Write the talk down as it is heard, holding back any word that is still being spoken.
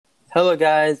Hello,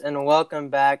 guys, and welcome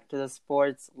back to the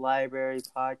Sports Library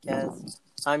podcast.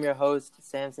 I'm your host,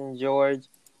 Samson George,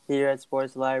 here at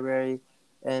Sports Library,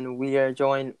 and we are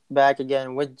joined back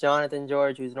again with Jonathan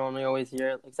George, who's normally always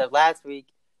here, except last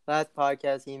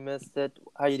podcast, he missed it.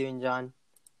 How you doing, John?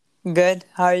 Good.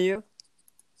 How are you?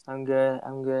 I'm good.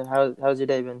 How's your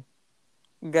day been?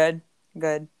 Good.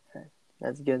 Good.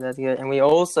 That's good. And we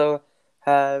also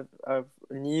have a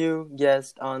new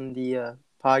guest on the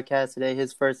podcast today,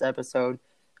 his first episode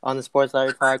on the Sports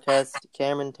Library podcast,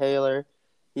 Cameron Taylor.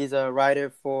 He's a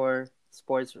writer for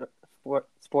Sports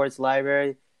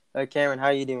Library. Cameron, how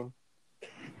are you doing?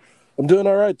 I'm doing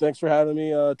all right. Thanks for having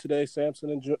me today,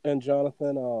 Samson and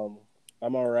Jonathan.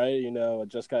 I'm all right. I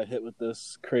just got hit with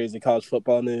this crazy college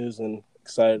football news and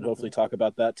excited to hopefully talk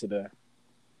about that today.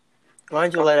 Why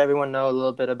don't you let everyone know a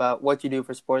little bit about what you do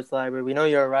for Sports Library? We know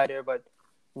you're a writer, but,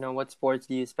 what sports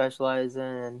do you specialize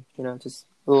in? And, just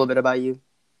a little bit about you.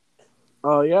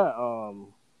 Oh, yeah.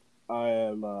 I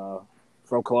am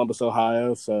from Columbus,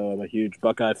 Ohio, so I'm a huge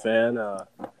Buckeye fan. I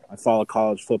follow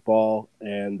college football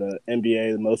and the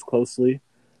NBA the most closely,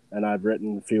 and I've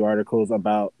written a few articles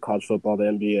about college football, the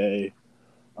NBA.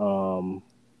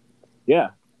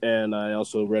 And I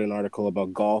also read an article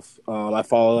about golf. I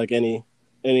follow any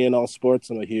and all sports.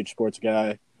 I'm a huge sports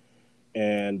guy,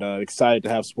 and excited to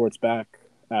have sports back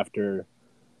after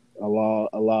a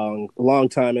long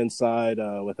time inside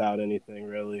without anything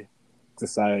really. It's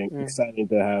exciting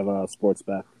to have sports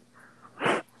back.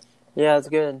 Yeah, it's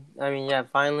good. I mean,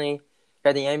 finally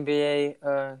got the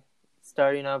NBA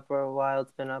starting up for a while.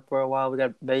 It's been up for a while. We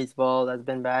got baseball that's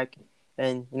been back,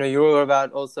 and you were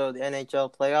about also the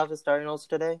NHL playoffs is starting also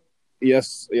today.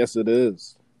 Yes, it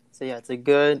is. So yeah, it's a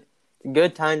good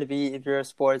time to be if you're a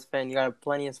sports fan. You got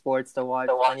plenty of sports to watch,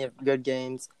 plenty of good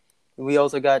games. We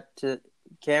also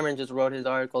Cameron just wrote his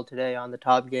article today on the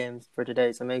top games for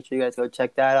today, so make sure you guys go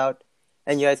check that out.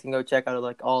 And you guys can go check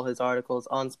out all his articles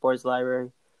on Sports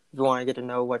Library if you want to get to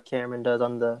know what Cameron does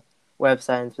on the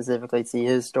website and specifically see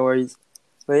his stories.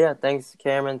 But yeah, thanks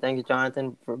Cameron, thanks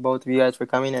Jonathan for both of you guys for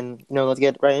coming, and let's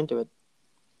get right into it.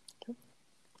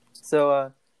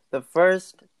 So the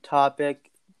first topic,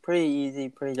 pretty easy,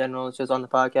 pretty general. It's just on the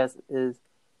podcast is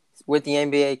with the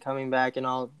NBA coming back and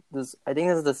all this. I think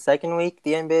this is the second week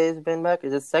the NBA has been back.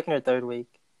 Is it second or third week?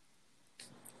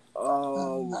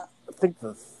 I think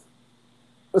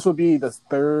this would be the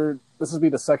third. This would be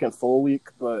the second full week,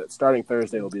 but starting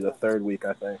Thursday will be the third week,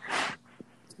 I think.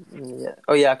 Yeah.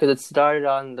 Oh yeah, because it started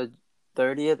on the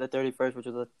 30th, the 31st, which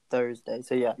was a Thursday.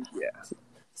 So yeah. Yeah.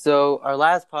 So our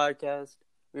last podcast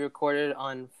we recorded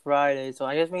on Friday. So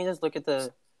I guess we can just look at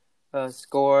the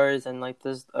scores and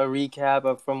just a recap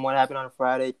of from what happened on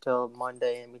Friday till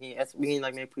Monday, and we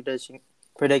can make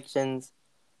predictions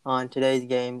on today's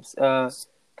games.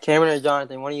 Cameron or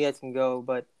Jonathan, one of you guys can go.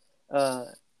 But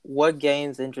what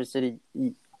games did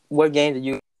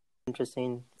you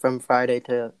interesting from Friday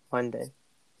to Monday?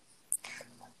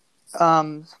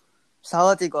 So I'll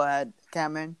let you go ahead,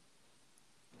 Cameron.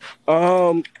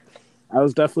 I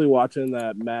was definitely watching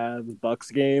that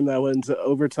Mavs-Bucks game that went into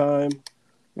overtime.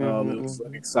 It was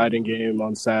an exciting game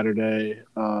on Saturday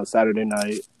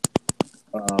night.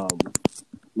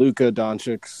 Luka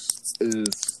Doncic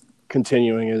is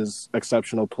continuing his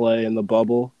exceptional play in the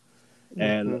bubble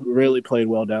and really played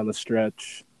well down the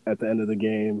stretch at the end of the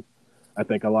game. I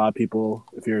think a lot of people,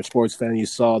 if you're a sports fan, you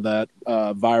saw that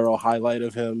viral highlight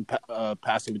of him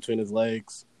passing between his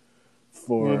legs.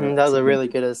 That was a really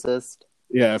good assist.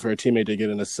 Yeah, for a teammate to get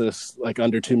an assist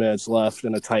under 2 minutes left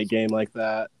in a tight game like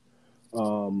that.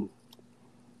 That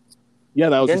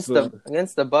was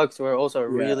against the Bucks. Were also a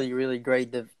really, really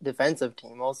great defensive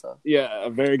team. Also, a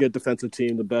very good defensive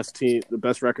team. The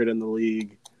best record in the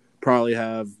league. Probably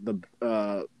have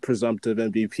the presumptive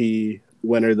MVP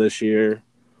winner this year.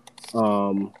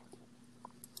 And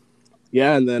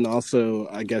then also,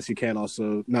 I guess you can't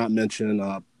also not mention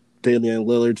Damian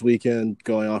Lillard's weekend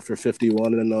going off for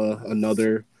 51 and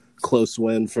another close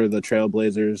win for the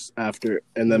Trailblazers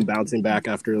and then bouncing back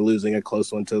after losing a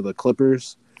close one to the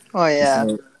Clippers. Oh yeah.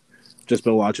 So, just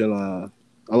been watching a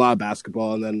lot of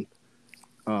basketball, and then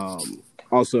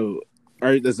also,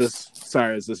 is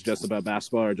this just about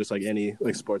basketball or just any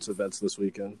sports events this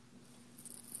weekend?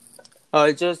 Oh,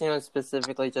 it's just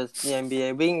specifically just the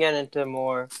NBA. We can get into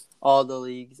more all the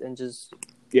leagues and just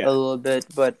a little bit.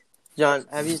 But John,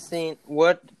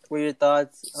 what were your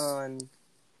thoughts on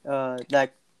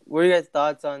that? What are your guys'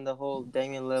 thoughts on the whole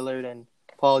Damian Lillard and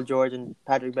Paul George and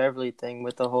Patrick Beverley thing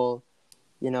with the whole,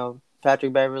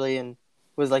 Patrick Beverley and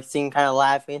was seen kind of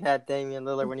laughing at Damian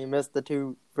Lillard when he missed the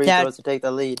 2 free throws to take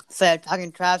the lead. So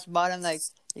talking trash about him,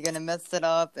 you're gonna mess it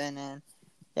up, and then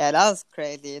Yeah, that was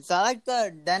crazy. So I like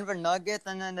the Denver Nuggets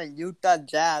and then the Utah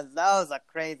Jazz. That was a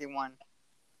crazy one.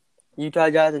 Utah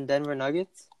Jazz and Denver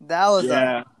Nuggets. That was a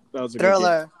Yeah, that was a good game.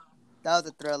 thriller. That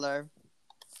was a thriller.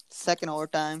 Second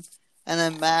overtime. And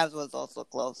then Mavs was also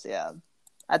close, yeah.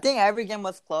 I think every game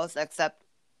was close except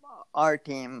our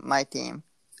team, my team,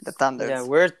 the Yeah, Thunders.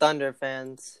 we're Thunder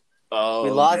fans. Oh, We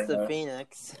lost to yeah.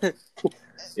 Phoenix.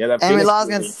 Yeah, that And we Phoenix lost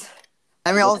team against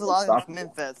and we also lost against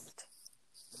unstoppable. Memphis.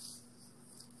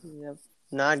 Yep.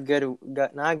 Not good.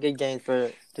 Not good games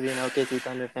to be an OKC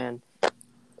Thunder fan.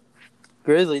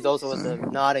 Grizzlies also was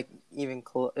even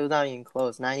close. It was not even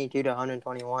close. 92 to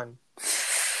 121.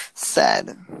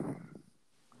 Sad.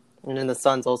 And then the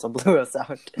Suns also blew us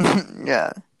out.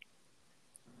 Yeah.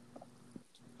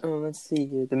 Let's see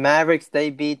here. The Mavericks, they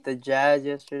beat the Jazz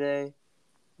yesterday.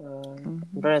 I'm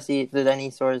trying to see if there's any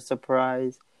sort of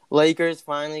surprise. Lakers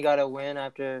finally got a win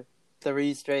after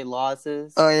 3 straight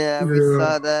losses. Oh yeah, we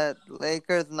saw that.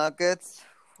 Lakers Nuggets.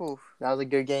 Whew. That was a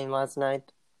good game last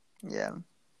night. Yeah.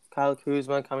 Kyle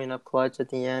Kuzma coming up clutch at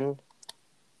the end.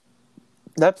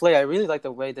 That play, I really like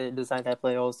the way they designed that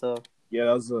play also. Yeah,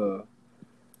 that was a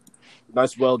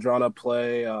nice, well drawn up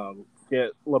play.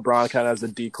 Get LeBron kind of as a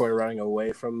decoy running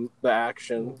away from the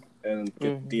action and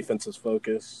get defense's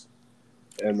focus.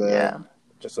 And then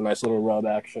just a nice little rub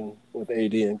action with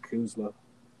AD and Kuzma.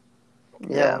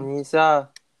 Yeah, when you saw,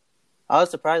 I was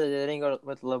surprised that they didn't go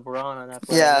with LeBron on that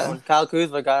play. Yeah. When Kyle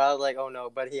Kuzma got, I was like, oh no,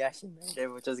 but he actually made it,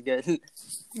 which is good.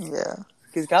 Yeah.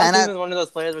 Because Kyle Kuzma is one of those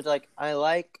players which I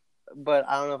like, but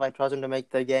I don't know if I trust him to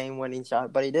make the game-winning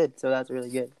shot. But he did, so that's really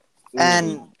good.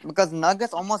 And because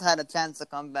Nuggets almost had a chance to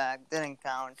come back, didn't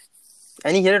count.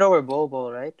 And he hit it over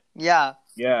Bol, right? Yeah.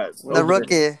 Yeah. The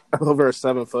rookie. Over a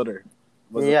 7-footer.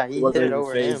 He hit it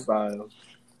over him.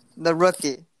 The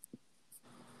rookie.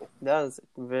 That was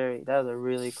a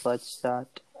really clutch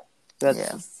shot. The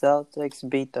Celtics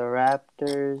beat the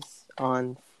Raptors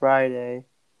on Friday.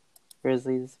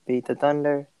 Grizzlies beat the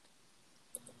Thunder.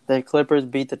 The Clippers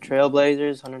beat the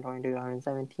Trailblazers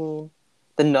 122-117.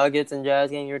 The Nuggets and Jazz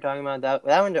game you were talking about, that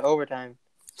went to overtime.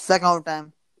 Second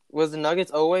overtime. Was the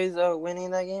Nuggets always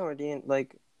winning that game, or do you was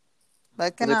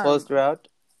it kinda close throughout?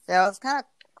 Yeah, it was kind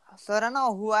of. So I don't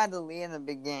know who had the lead in the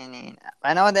beginning.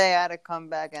 I know they had a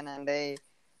comeback, and then they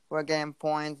were getting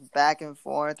points back and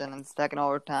forth, and then second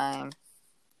overtime.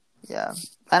 Yeah,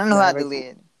 I don't know who had the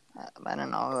lead. I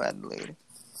don't know who had the lead.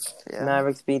 Yeah.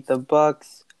 Mavericks beat the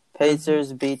Bucks.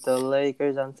 Pacers beat the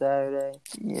Lakers on Saturday.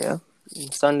 Yeah.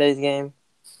 Sunday's game.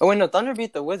 Oh wait, no, Thunder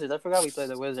beat the Wizards. I forgot we played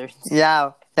the Wizards.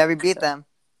 Yeah, we beat them.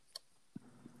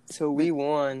 So we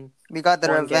won. We got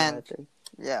the revenge.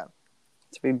 Yeah.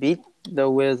 So we beat the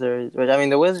Wizards. Which, I mean,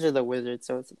 the Wizards are the Wizards,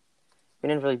 so we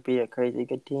didn't really beat a crazy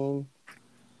good team.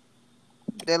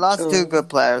 They lost 2 good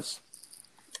players.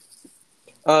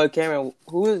 Cameron,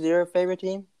 who is your favorite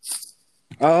team?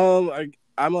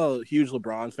 I'm a huge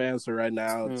LeBron fan, so right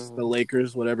now it's the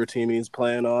Lakers, whatever team he's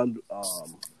playing on.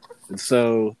 And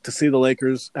so to see the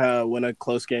Lakers win a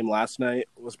close game last night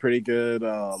was pretty good.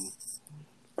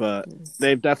 But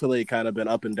they've definitely kind of been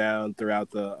up and down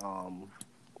throughout the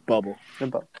bubble.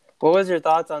 What was your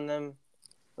thoughts on them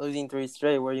losing 3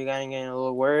 straight? Were you getting a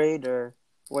little worried, or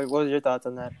what was your thoughts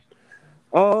on that?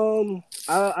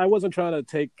 I wasn't trying to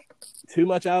take too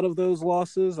much out of those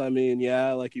losses. I mean,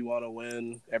 yeah, like you want to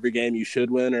win every game you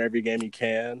should win or every game you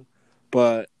can.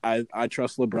 But I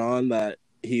trust LeBron that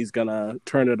he's going to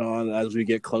turn it on as we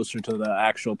get closer to the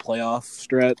actual playoff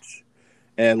stretch.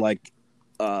 And like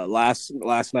last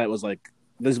night was like,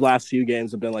 these last few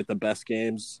games have been like the best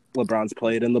games LeBron's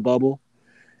played in the bubble.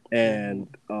 And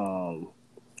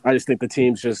I just think the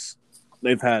team's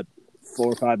they've had 4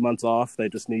 or 5 months off. They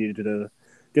just needed to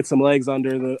get some legs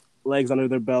under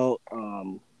their belt,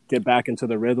 get back into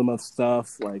the rhythm of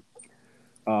stuff, like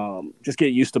just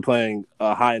get used to playing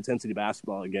high intensity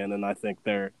basketball again. And I think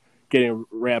they're getting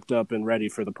ramped up and ready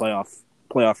for the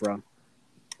playoff run.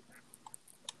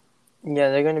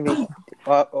 Yeah, they're going to be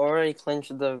already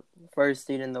clinched the first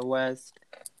seed in the West.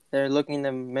 They're looking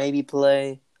to maybe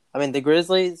play. I mean, the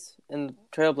Grizzlies and the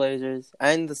Trailblazers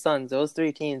and the Suns, those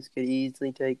 3 teams could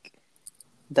easily take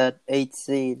that 8th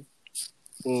seed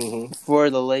for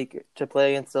the Lakers to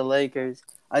play against the Lakers.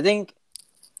 I think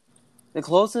the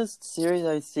closest series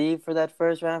I see for that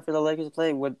first round for the Lakers to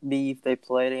play would be if they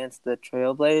played against the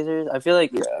Trailblazers. I feel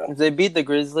like if they beat the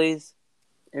Grizzlies,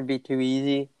 it'd be too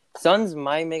easy. Suns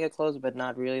might make it close, but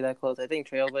not really that close. I think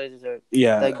Trailblazers are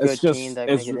that good team that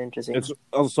make it interesting. It's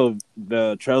also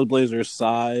the Trailblazers'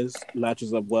 size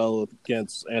matches up well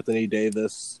against Anthony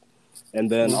Davis, and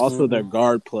then also their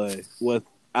guard play.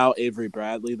 Without Avery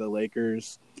Bradley, the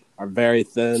Lakers are very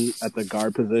thin at the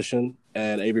guard position,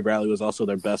 and Avery Bradley was also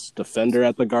their best defender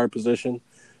at the guard position.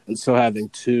 And so having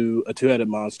a two-headed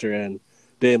monster and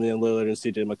Damian Lillard and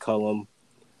CJ McCollum,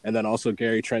 and then also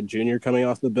Gary Trent Jr. coming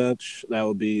off the bench,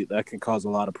 that can cause a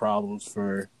lot of problems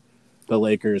for the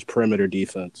Lakers' perimeter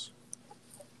defense.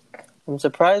 I'm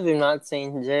surprised we've not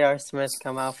seen J.R. Smith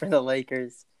come out for the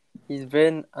Lakers.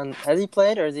 Has he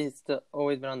played, or has he still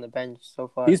always been on the bench so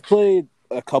far? He's played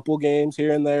a couple games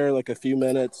here and there, like a few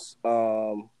minutes,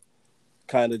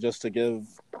 kind of just to give,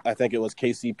 I think it was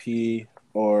KCP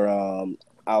or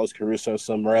Alex Caruso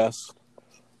some rest.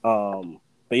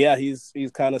 But yeah, he's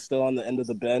kind of still on the end of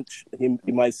the bench. You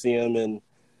might see him in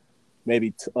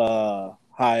maybe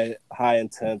high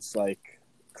intense, like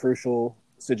crucial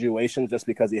situations just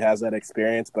because he has that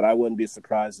experience. But I wouldn't be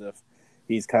surprised if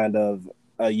he's kind of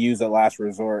a use at last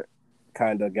resort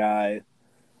kind of guy.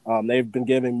 They've been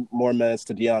giving more minutes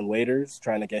to Deion Waiters,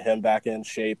 trying to get him back in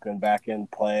shape and back in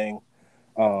playing.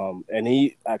 And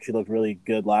he actually looked really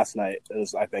good last night. It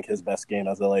was, I think, his best game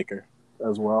as a Laker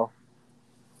as well.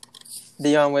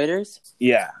 Deion Waiters?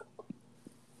 Yeah.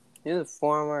 He's a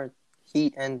former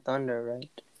Heat and Thunder, right?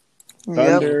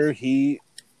 Thunder, yep. Heat,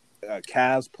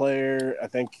 Cavs player. I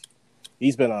think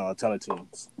he's been on a ton of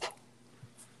teams.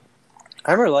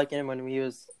 I remember liking him when he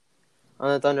was on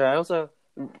the Thunder.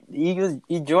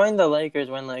 He joined the Lakers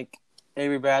when like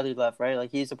Avery Bradley left, right?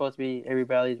 Like he's supposed to be Avery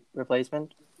Bradley's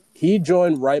replacement. He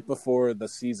joined right before the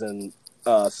season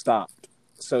stopped.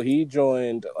 So he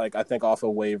joined, like, I think off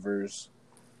of waivers.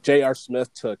 J.R.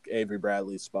 Smith took Avery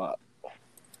Bradley's spot.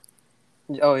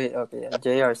 Oh, yeah, okay, yeah.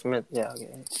 J.R. Smith, yeah, okay.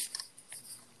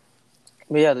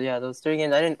 But yeah, those 3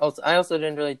 games. I also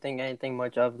didn't really think anything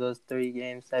much of those 3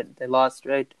 games that they lost,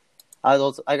 right? I'm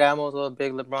also a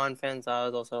big LeBron fan, so I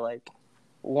was also like,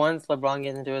 once LeBron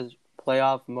gets into his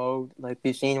playoff mode, like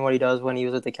we've seen what he does when he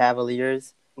was with the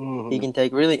Cavaliers. Mm-hmm. He can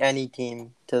take really any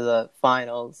team to the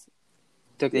finals.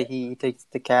 Took the Heat, he takes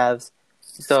the Cavs.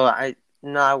 So I'm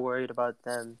not worried about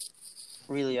them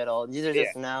really at all. These are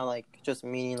just now like just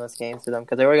meaningless games to them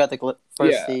because they already got the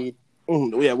first seed.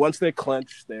 Mm-hmm. Yeah, once they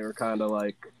clinched, they were kind of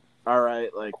like, all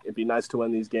right, like it'd be nice to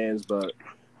win these games, but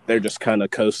they're just kind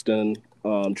of coasting,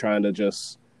 trying to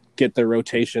just get their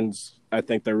rotations. I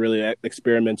think they're really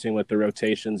experimenting with the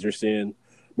rotations. You're seeing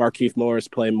Markieff Morris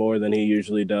play more than he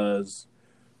usually does.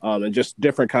 And just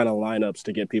different kind of lineups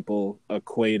to get people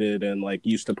acquainted and like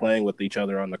used to playing with each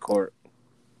other on the court.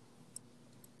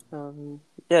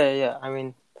 Yeah. I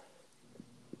mean,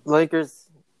 Lakers,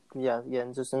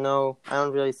 just no. I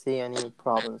don't really see any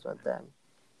problems with them.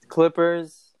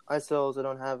 Clippers, I still also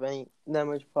don't have that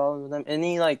much problems with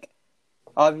them.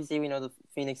 Obviously we know the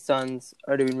Phoenix Suns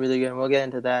are doing really good. And we'll get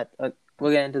into that.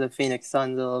 We'll get into the Phoenix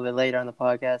Suns a little bit later on the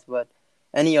podcast. But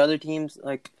any other teams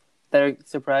like that are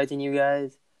surprising you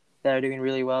guys that are doing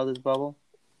really well this bubble?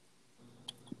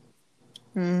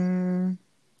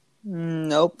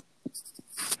 Nope.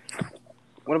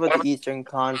 What about the Eastern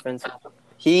Conference?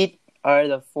 Heat are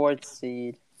the 4th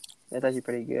seed. That's actually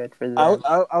pretty good for them.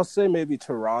 I'll say maybe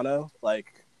Toronto.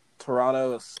 Like,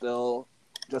 Toronto is still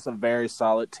just a very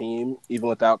solid team, even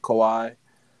without Kawhi.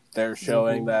 They're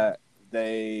showing that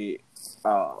they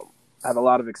have a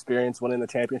lot of experience winning the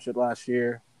championship last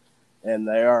year, and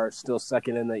they are still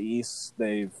second in the East.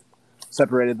 They've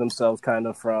separated themselves kind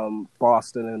of from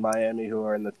Boston and Miami, who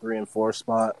are in the 3 and 4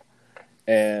 spot,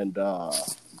 and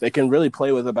they can really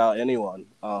play with about anyone.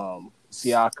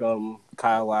 Siakam,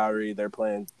 Kyle Lowry, they're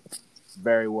playing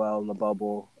very well in the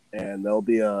bubble, and they'll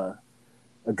be a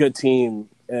good team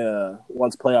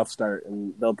once playoffs start,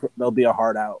 and they'll be a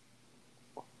hard out.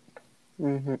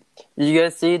 Mm-hmm. Did you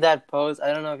guys see that post?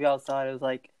 I don't know if y'all saw it. It was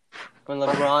like when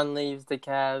LeBron leaves the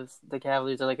Cavs, the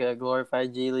Cavaliers are like a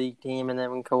glorified G League team, and then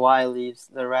when Kawhi leaves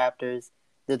the Raptors,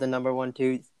 they're the number 1,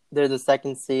 2. They're the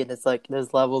 2nd seed. It's like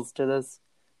there's levels to this.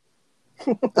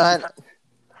 I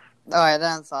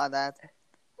didn't saw that.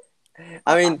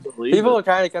 I mean, people are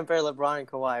trying to compare LeBron and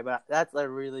Kawhi, but that's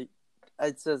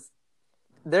it's just,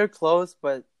 they're close,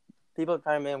 but people are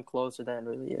trying to make them closer than it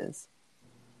really is.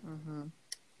 Mm-hmm.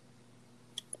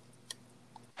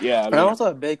 Yeah, I'm also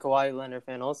a big Kawhi Leonard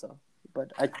fan also,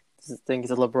 but I just think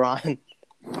it's LeBron.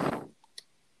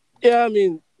 Yeah, I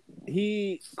mean,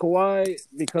 Kawhi,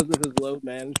 because of his load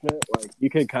management, like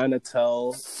you could kind of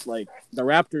tell, like the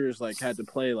Raptors like had to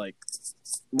play like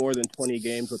more than 20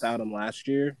 games without him last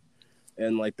year,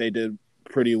 and like they did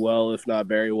pretty well, if not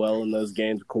very well, in those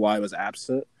games Kawhi was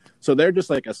absent. So they're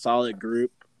just like a solid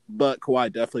group, but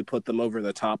Kawhi definitely put them over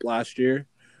the top last year,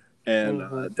 and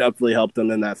definitely helped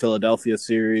them in that Philadelphia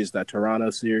series, that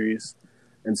Toronto series,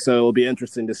 and so it'll be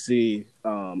interesting to see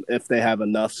if they have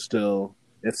enough still.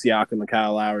 If Siakam and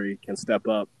Kyle Lowry can step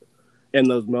up in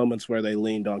those moments where they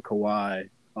leaned on Kawhi.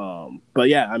 But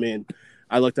yeah, I mean,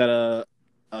 I looked at a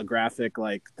graphic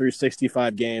like through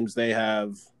 65 games, they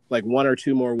have like one or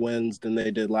two more wins than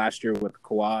they did last year with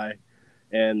Kawhi,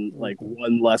 and like Mm-hmm.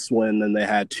 one less win than they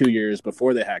had 2 years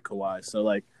before they had Kawhi. So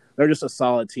like they're just a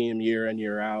solid team year in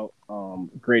year out.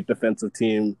 Great defensive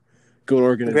team, good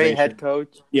Great head organization.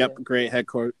 coach. Yep, Yeah. great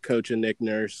coach and Nick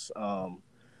Nurse.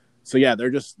 So yeah, they're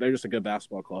just a good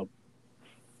basketball club.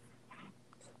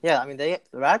 Yeah, I mean the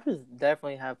Raptors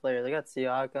definitely have players. They got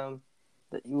Siakam.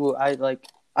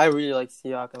 I really like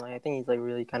Siakam. Like I think he's like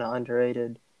really kind of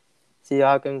underrated.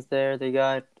 Siakam's there. They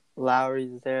got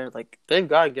Lowry's there. Like they've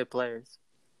got good players.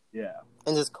 Yeah.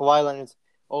 And just Kawhi Leonard's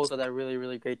also that really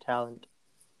really great talent.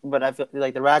 But I feel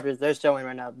like the Raptors they're showing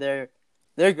right now they're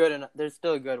good and they're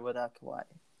still good without Kawhi.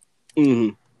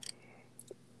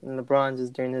 Mm-hmm. And LeBron's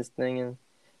just doing his thing and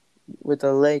with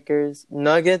the Lakers,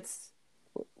 Nuggets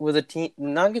was a team.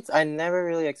 Nuggets, I never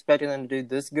really expected them to do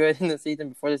this good in the season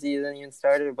before the season even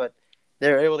started, but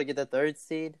they were able to get the third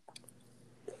seed.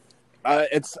 I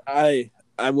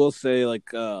will say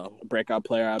like breakout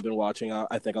player I've been watching.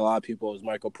 I think a lot of people is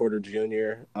Michael Porter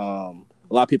Jr. A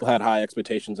lot of people had high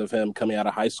expectations of him coming out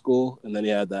of high school, and then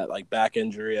he had that like back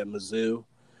injury at Mizzou,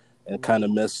 and kind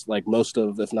of missed like most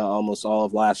of, if not almost all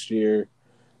of last year.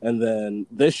 And then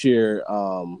this year,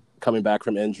 coming back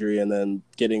from injury and then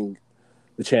getting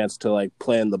the chance to like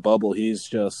play in the bubble, he's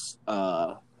just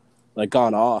like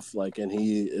gone off. Like, and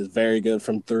he is very good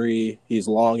from three. He's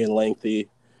long and lengthy.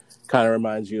 Kind of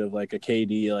reminds you of like a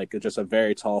KD, like just a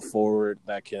very tall forward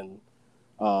that can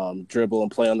dribble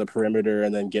and play on the perimeter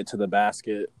and then get to the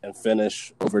basket and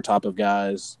finish over top of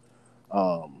guys.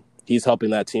 He's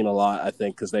helping that team a lot, I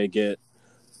think, because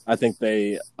I think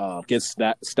they get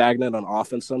stagnant on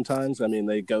offense sometimes. I mean,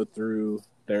 they go through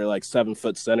their like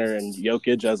 7-foot center and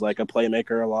Jokic as like a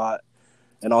playmaker a lot,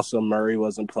 and also Murray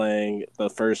wasn't playing the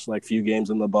first like few games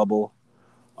in the bubble.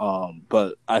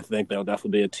 But I think they'll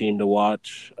definitely be a team to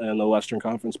watch in the Western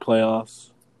Conference playoffs.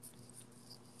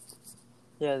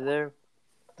 Yeah,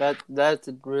 that's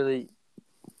a really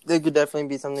they could definitely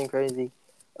be something crazy.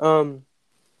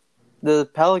 The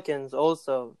Pelicans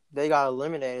also they got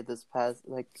eliminated this past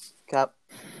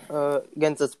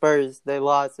against the Spurs. They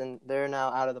lost and they're now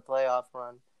out of the playoff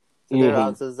run. So they're Mm-hmm.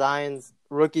 out. So Zion's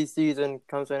rookie season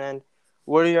comes to an end.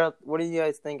 What do you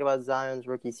guys think about Zion's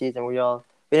rookie season? We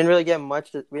didn't really get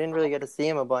much. We didn't really get to see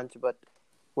him a bunch, but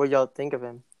what do y'all think of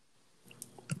him?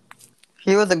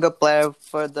 He was a good player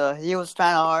he was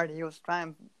trying hard. He was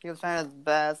trying his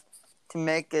best to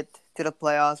make it to the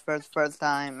playoffs for his first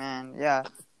time, and yeah,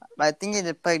 but I think he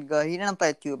did played good. He didn't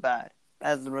play too bad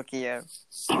as the rookie year.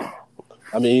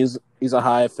 I mean, he's a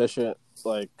high efficient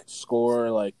like scorer,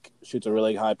 like shoots a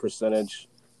really high percentage,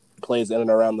 plays in and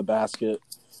around the basket.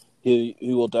 He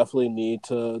will definitely need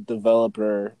to develop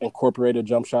or incorporate a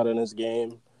jump shot in his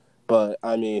game. But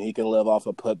I mean, he can live off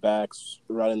of putbacks,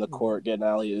 running the court, getting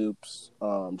alley oops,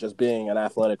 just being an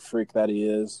athletic freak that he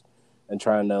is, and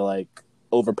trying to like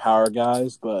overpower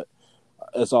guys. But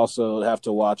it's also have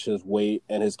to watch his weight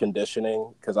and his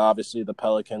conditioning, because obviously the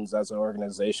Pelicans as an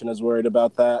organization is worried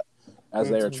about that, as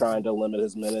they are Mm-hmm. trying to limit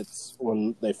his minutes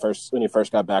when he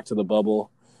first got back to the bubble.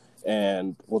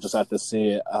 And we'll just have to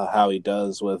see how he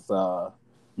does with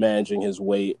managing his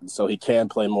weight, so he can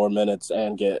play more minutes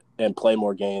and play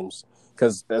more games.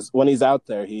 Because when he's out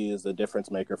there, he is the difference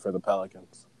maker for the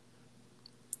Pelicans.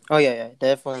 Oh yeah,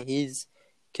 definitely. He's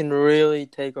can really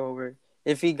take over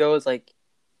if he goes like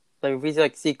if we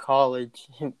like see college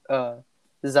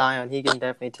Zion, he can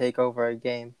definitely take over a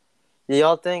game. Do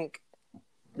y'all think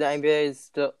the NBA is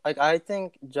still like I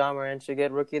think John Morant should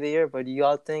get Rookie of the Year, but do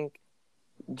y'all think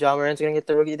John Morant's gonna get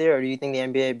the Rookie of the Year, or do you think the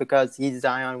NBA because he's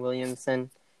Zion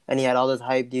Williamson and he had all this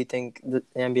hype? Do you think the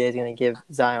NBA is gonna give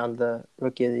Zion the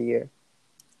Rookie of the Year?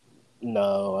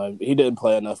 No, he didn't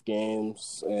play enough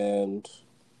games, and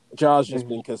Ja's just Mm-hmm.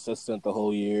 been consistent the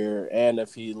whole year. And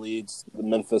if he leads the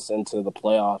Memphis into the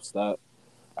playoffs,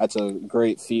 that's a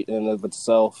great feat in and of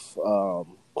itself.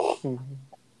 Mm-hmm.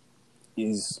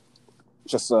 He's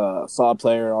just a solid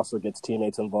player. Also gets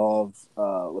teammates involved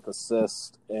with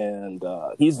assists, and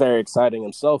he's very exciting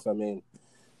himself. I mean,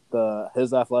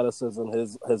 his athleticism,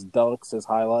 his dunks, his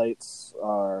highlights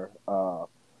are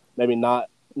maybe not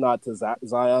to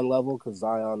Zion level, because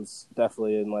Zion's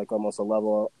definitely in like almost a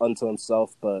level unto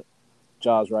himself, but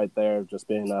Ja's right there, just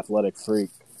being an athletic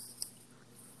freak.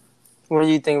 What do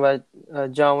you think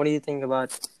about John? What do you think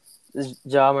about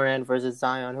Ja Morant versus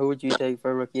Zion? Who would you take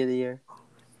for Rookie of the Year?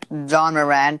 John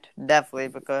Morant, definitely,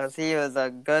 because he was a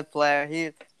good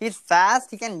player. He's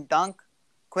fast. He can dunk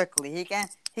quickly. He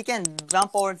can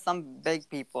jump over some big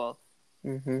people.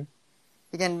 Mm-hmm.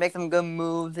 He can make some good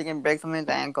moves. He can break someone's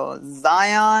ankle.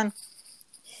 Zion,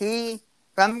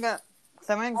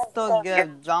 someone's still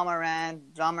give John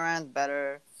Morant. John Morant's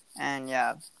better, and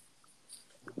yeah.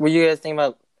 What do you guys think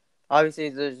about? Obviously,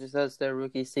 there's just us their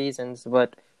rookie seasons,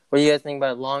 but what do you guys think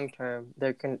about long term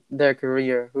their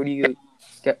career? Who do you?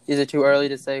 Is it too early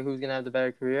to say who's gonna have the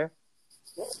better career?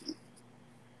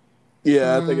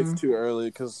 Yeah, I think it's too early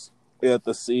because we have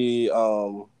to see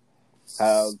how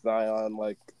Zion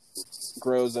like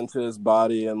grows into his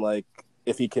body and like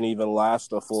if he can even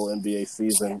last a full NBA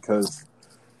season. Because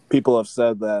people have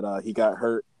said that he got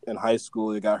hurt in high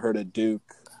school, he got hurt at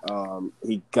Duke,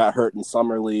 he got hurt in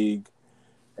summer league,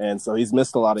 and so he's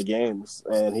missed a lot of games.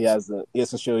 And he has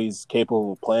to show he's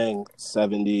capable of playing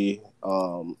 70,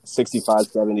 65,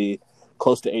 70,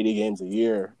 close to 80 games a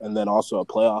year, and then also a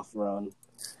playoff run.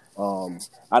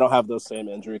 I don't have those same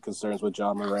injury concerns with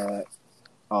John Morant.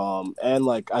 And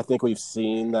like I think we've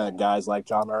seen that guys like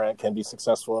John Morant can be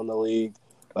successful in the league,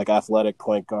 like athletic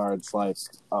point guards like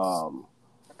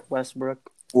Westbrook.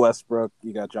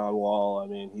 You got John Wall. I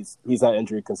mean, he's had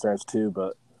injury concerns too,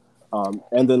 but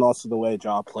and then also the way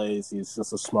Ja plays, he's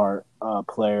just a smart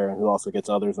player who also gets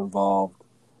others involved.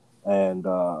 And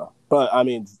but I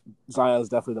mean, Zion's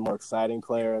definitely the more exciting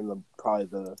player and probably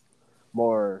the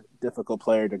more difficult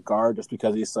player to guard just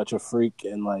because he's such a freak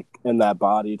and like in that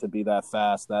body to be that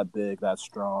fast, that big, that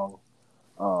strong.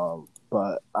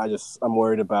 But I'm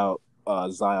worried about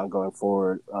Zion going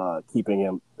forward,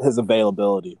 keeping his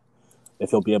availability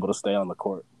if he'll be able to stay on the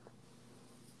court.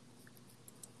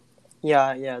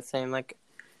 Yeah, same. Like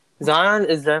Zion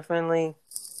is definitely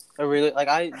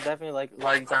I definitely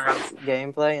like Zion's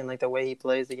gameplay and like the way he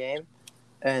plays the game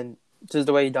and just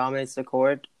the way he dominates the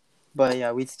court. But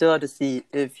yeah, we still have to see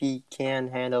if he can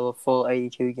handle a full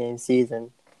 82 game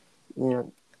season. You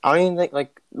know, I don't even think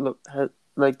like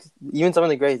even some of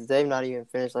the greats they've not even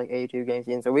finished like 82 game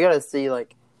season. So we got to see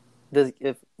like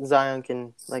if Zion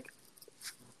can like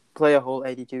play a whole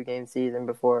 82 game season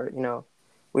before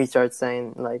we start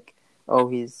saying like, oh,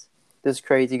 he's this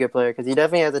crazy good player, because he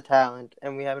definitely has a talent,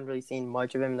 and we haven't really seen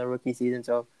much of him in the rookie season.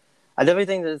 So I definitely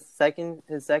think his second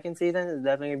season is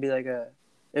definitely gonna be like a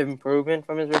improvement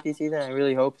from his rookie season. I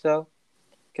really hope so,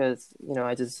 because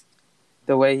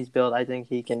the way he's built, I think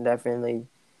he can definitely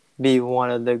be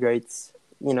one of the greats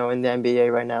in the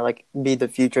NBA right now, like be the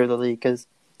future of the league, because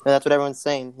that's what everyone's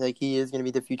saying, like he is going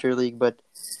to be the future of the league. But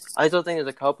I still think there's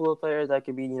a couple of players that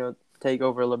could be take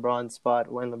over LeBron's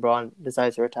spot when LeBron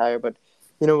decides to retire. But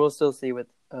we'll still see with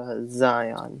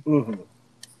Zion.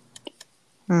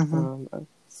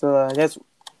 So I guess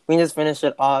we can just finish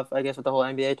it off, I guess, with the whole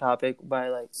NBA topic by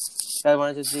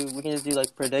we can just do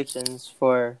like predictions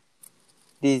for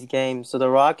these games. So the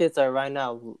Rockets are right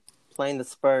now playing the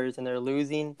Spurs, and they're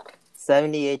losing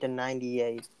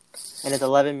 78-98, and it's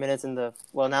 11 minutes now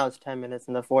it's 10 minutes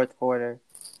in the fourth quarter.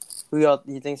 Do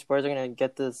you think Spurs are gonna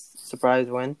get this surprise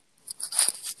win?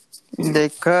 They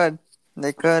could.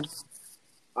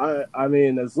 I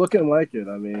mean, it's looking like it.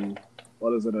 I mean,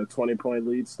 what is it, a 20-point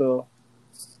lead still?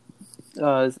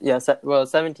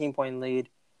 17-point lead,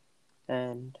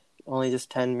 and only just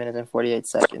 10 minutes and 48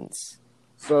 seconds.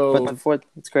 So but the fourth,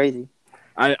 it's crazy.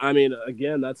 I mean,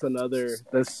 again, that's another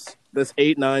this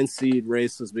 8-9 seed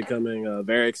race is becoming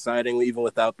very exciting, even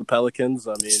without the Pelicans.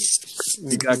 I mean,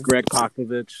 you got Greg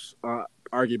Popovich,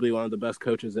 arguably one of the best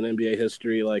coaches in NBA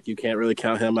history. Like, you can't really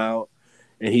count him out,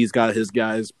 and he's got his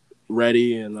guys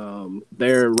ready, and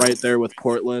they're right there with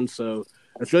Portland. So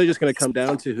it's really just going to come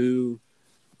down to who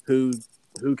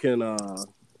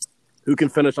can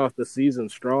finish off the season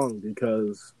strong,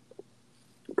 because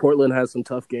Portland has some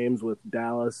tough games with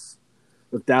Dallas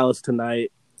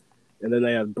tonight, and then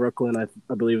they have Brooklyn,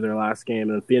 I believe, their last game,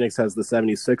 and Phoenix has the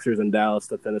 76ers in Dallas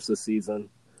to finish the season.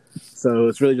 So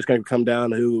it's really just going to come down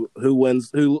to who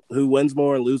wins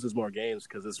more and loses more games,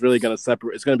 because it's really going to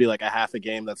separate. It's going to be like a half a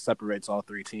game that separates all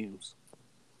three teams.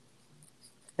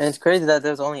 And it's crazy that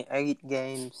there's only 8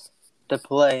 games to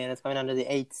play, and it's coming down to the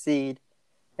 8th seed.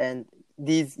 And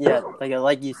these,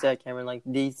 like you said, Cameron, like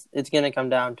these, it's going to come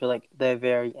down to like the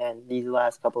very end, these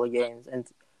last couple of games, and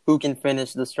who can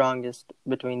finish the strongest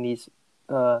between these,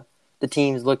 the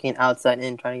teams looking outside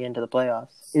in, trying to get into the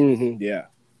playoffs. Mm-hmm, yeah.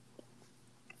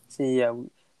 See, I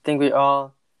think we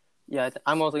all,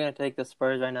 I'm also going to take the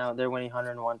Spurs right now. They're winning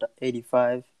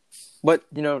 101-85. But,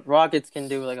 Rockets can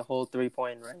do like a whole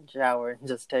 3-point range shower and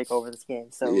just take over this game.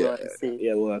 So we'll have to see.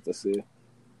 Yeah, we'll have to see.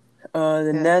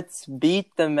 The Nets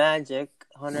beat the Magic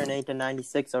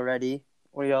 108-96 already.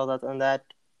 What are y'all thoughts on that?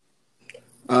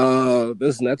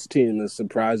 This Nets team is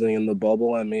surprising in the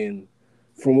bubble. I mean,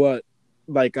 from what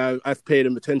like I've paid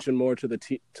attention more to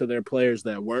to their players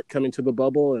that weren't coming to the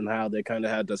bubble and how they kind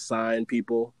of had to sign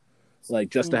people like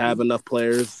just to have enough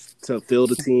players to fill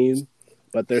the team,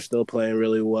 but they're still playing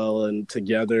really well and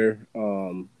together.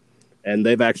 And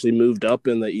they've actually moved up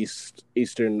in the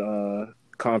Eastern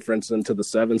Conference into the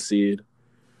 7th seed.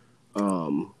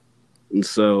 And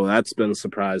so that's been a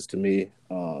surprise to me.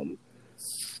 But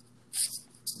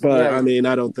Yeah, I mean,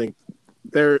 I don't think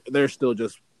they're still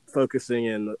just focusing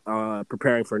and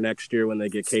preparing for next year when they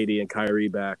get KD and Kyrie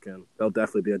back, and they'll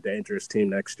definitely be a dangerous team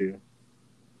next year.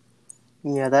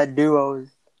 yeah, that duo's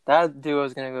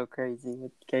gonna go crazy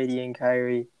with KD and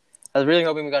Kyrie. I was really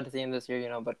hoping we got to see him this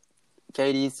year, but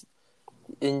KD's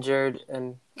injured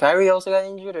and Kyrie also got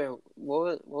injured, or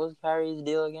what was Kyrie's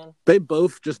deal again? They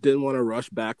both just didn't want to rush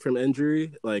back from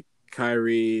injury. Like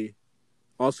Kyrie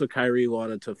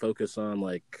wanted to focus on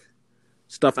like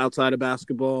stuff outside of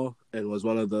basketball and was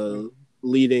one of the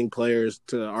leading players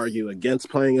to argue against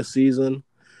playing a season.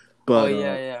 Oh But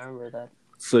yeah, I remember that.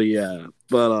 so yeah,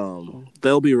 but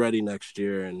they'll be ready next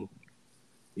year, and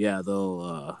yeah,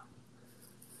 they'll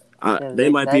Yeah, they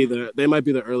might be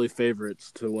the early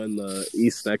favorites to win the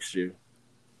East next year.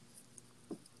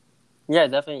 yeah,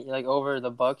 definitely like over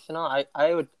the Bucks and all. I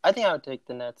think I would take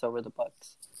the Nets over the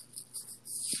Bucks.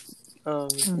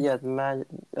 Yeah, the Magic.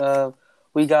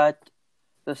 We got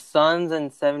the Suns and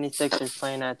 76ers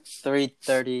playing at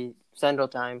 3:30 Central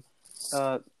Time.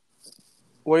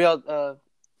 What do y'all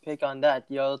pick on that?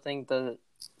 Do y'all think the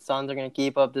Suns are going to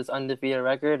keep up this undefeated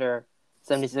record, or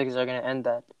 76ers are going to end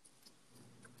that?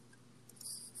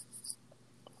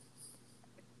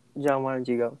 John, why don't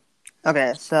you go?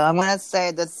 Okay, so I'm going to say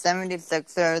the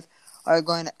 76ers are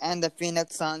going to end the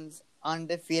Phoenix Suns'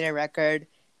 undefeated record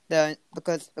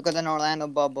because in Orlando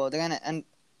bubble. They're going to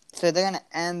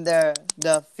end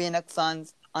the Phoenix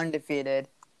Suns undefeated.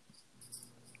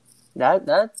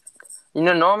 That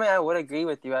normally I would agree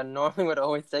with you. I normally would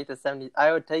always take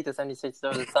I would take the 76ers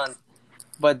over the Suns.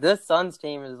 But this Suns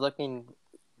team is looking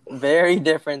very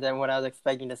different than what I was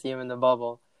expecting to see him in the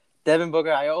bubble. Devin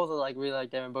Booker, I also really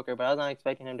like Devin Booker, but I was not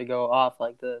expecting him to go off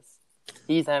like this.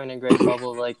 He's having a great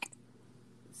bubble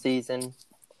season.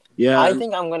 Yeah, I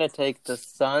think I'm gonna take the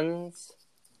Suns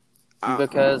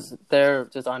because they're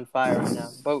just on fire right now.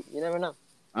 But you never know.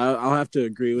 I'll have to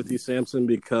agree with you, Samson,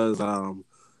 because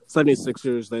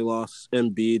 76ers, they lost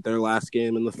Embiid their last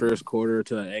game in the first quarter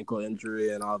to an ankle injury,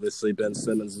 and obviously Ben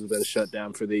Simmons has been shut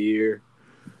down for the year.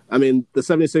 I mean, the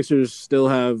 76ers still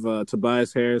have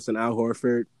Tobias Harris and Al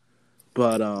Horford,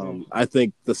 but I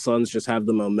think the Suns just have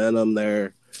the momentum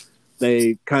there.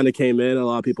 They kind of came in. A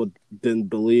lot of people didn't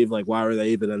believe, why were they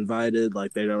even invited?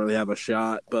 They don't really have a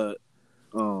shot, but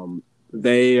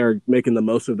they are making the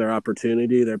most of their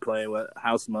opportunity. They're playing with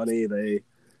house money. They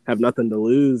have nothing to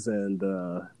lose, and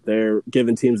they're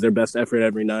giving teams their best effort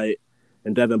every night.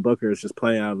 And Devin Booker is just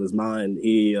playing out of his mind.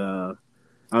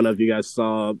 I don't know if you guys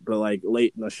saw, but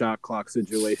late in the shot clock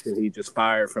situation, he just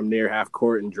fired from near half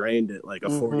court and drained it like a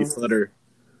 40-footer.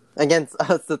 Against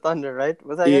us, the Thunder, right?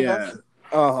 Was that against us?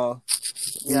 Uh-huh.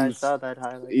 Yeah, I saw that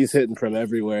highlight. He's hitting from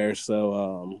everywhere,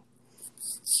 so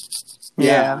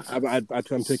Yeah.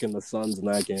 I'm picking the Suns in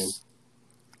that game.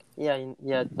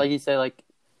 Yeah, like you said,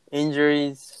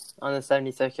 injuries on the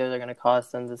 76ers are going to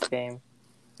cost them this game.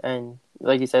 And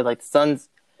like you said, Suns,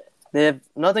 they have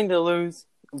nothing to lose,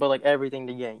 but everything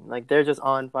to gain. They're just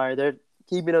on fire. They're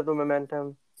keeping up the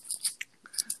momentum.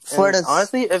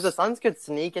 Honestly, if the Suns could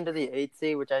sneak into the 8th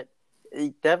seed, which it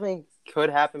definitely could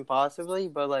happen possibly,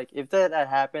 but if that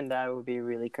happened, that would be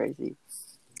really crazy.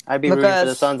 I'd be rooting for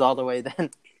the Suns all the way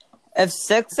then. If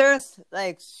Sixers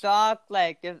shock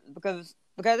because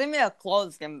it'll be a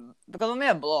close game, because it'll be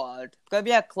a blowout, because it'll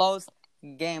be a close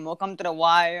game. We'll come to the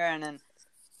wire and then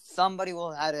somebody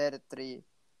will have to hit a 3.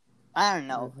 I don't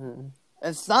know. Mm-hmm.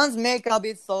 If Suns make, I'll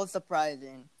be so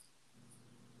surprising.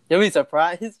 You'll be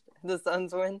surprised if the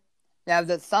Suns win? Yeah, if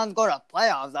the Suns go to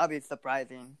playoffs, that'll be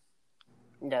surprising.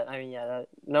 Yeah, I mean,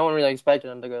 no one really expected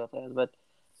them to go to playoffs, but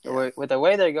with the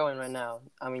way they're going right now,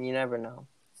 I mean, you never know.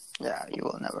 Yeah, you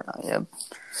will never know. Yep.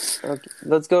 Okay,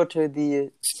 let's go to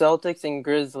the Celtics and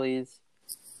Grizzlies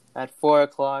at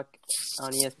 4:00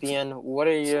 on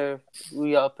ESPN. Who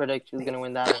y'all predict who's gonna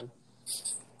win that one?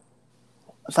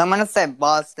 So I'm gonna say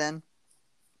Boston.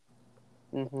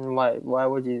 Mm-hmm.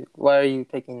 Why are you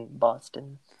picking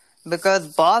Boston?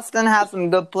 Because Boston has some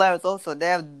good players. Also, they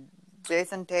have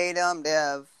Jason Tatum. They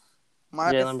have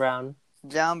Jaylen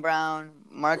Brown,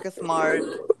 Marcus Smart,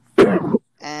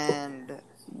 and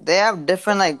they have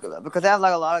different because they have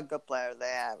a lot of good players they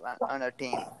have on their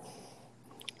team.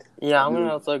 Yeah, I'm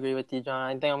gonna also agree with you, John.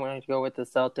 I think I'm going to go with the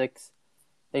Celtics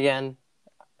again.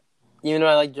 even though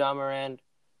I like John Morant,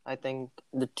 I think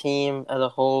the team as a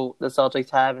whole, the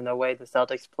Celtics have, and the way the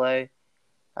Celtics play,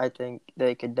 I think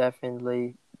they could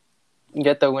definitely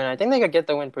get the win. I think they could get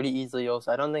the win pretty easily.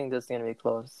 Also, I don't think this is gonna be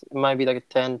close. It might be like a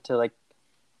 10 to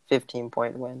 15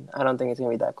 point win. I don't think it's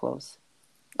gonna be that close.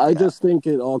 I Yeah. just think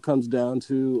it all comes down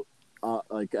to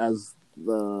as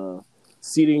the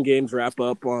seeding games wrap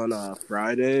up on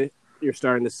Friday, you're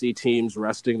starting to see teams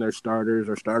resting their starters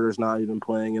or starters not even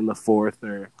playing in the fourth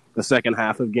or the second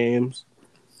half of games.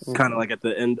 Kind of like at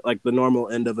the end, like the normal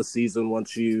end of a season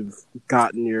once you've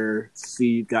gotten your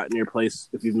seed, gotten your place,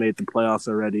 if you've made the playoffs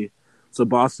already. So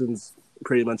Boston's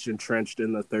pretty much entrenched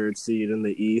in the third seed in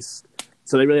the East.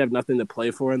 So they really have nothing to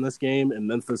play for in this game, and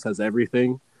Memphis has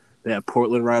everything. They have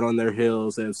Portland right on their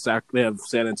heels. They have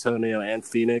San Antonio and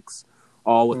Phoenix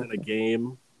all within a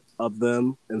game of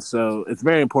them, and so it's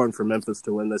very important for Memphis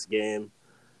to win this game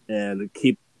and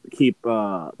keep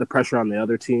the pressure on the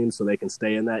other team so they can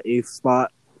stay in that eighth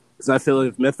spot. Because I feel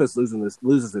if Memphis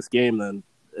loses this game, then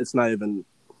it's not even.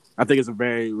 I think it's a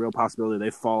very real possibility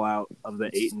they fall out of the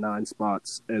 8 and 9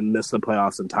 spots and miss the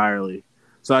playoffs entirely.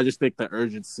 So I just think the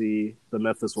urgency the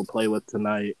Memphis will play with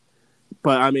tonight.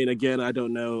 But I mean, again, I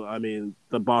don't know. I mean,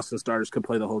 the Boston starters could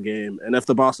play the whole game, and if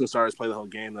the Boston starters play the whole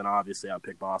game, then obviously I'll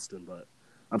pick Boston. But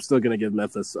I'm still going to give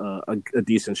Memphis a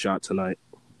decent shot tonight.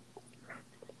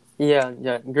 Yeah.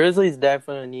 Grizzlies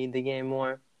definitely need the game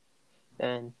more,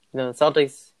 and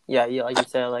Celtics. Yeah, like you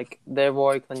said,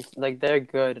 they're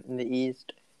good in the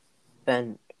East,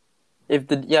 and if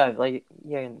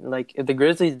the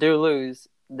Grizzlies do lose,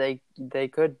 they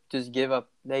could just give up.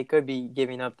 They could be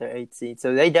giving up their 8th seed,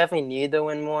 so they definitely need to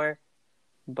win more.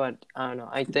 But I don't know.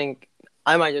 I think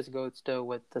I might just go still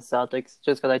with the Celtics,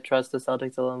 just because I trust the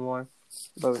Celtics a little more.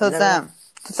 But So Sam,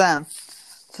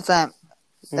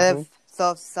 Mhm.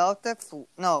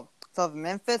 if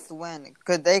Memphis win,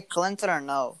 could they clinch it or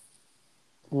no?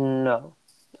 No,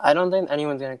 I don't think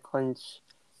anyone's gonna clinch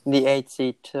the 8th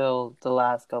seed till the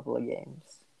last couple of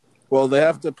games. Well, they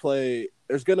have to play.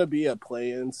 There's going to be a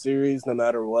play-in series no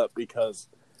matter what because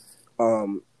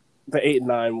the 8 and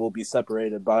 9 will be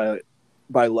separated by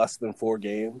less than 4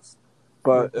 games.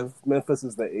 But if Memphis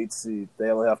is the 8th seed, they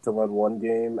only have to win 1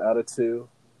 game out of 2,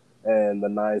 and the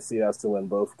 9th seed has to win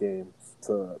both games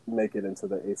to make it into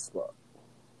the 8th spot.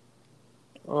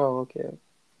 Oh, okay.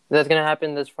 That's gonna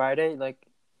happen this Friday,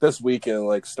 This weekend,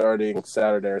 like starting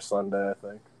Saturday or Sunday, I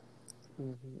think.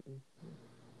 Mm-hmm.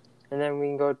 And then we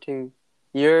can go to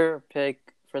your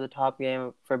pick for the top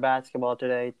game for basketball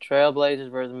today: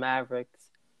 Trailblazers versus Mavericks.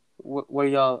 What do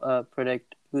y'all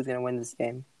predict? Who's gonna win this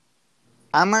game?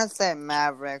 I'm gonna say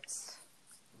Mavericks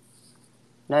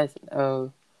Nice.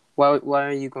 Why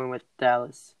are you going with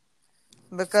Dallas?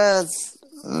 because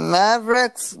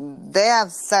Mavericks they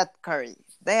have Seth Curry.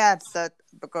 They have Seth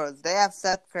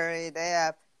Curry. They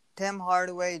have Tim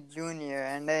Hardaway Jr.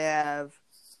 and they have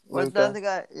what's the Luka. other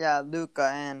guy? Yeah,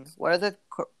 Luka and what is it?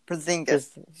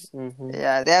 Porzingis. Mm-hmm.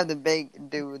 Yeah, they have the big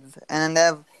dudes and then they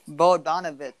have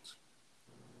Bogdanovic.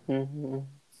 Mm-hmm.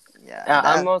 Yeah,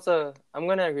 I'm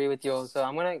gonna agree with you. Also,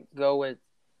 I'm gonna go with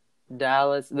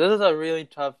Dallas. This is a really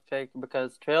tough pick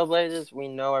because Trailblazers we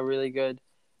know are really good.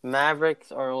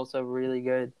 Mavericks are also really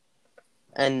good,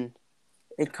 and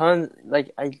it comes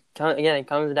it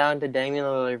comes down to Damian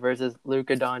Lillard versus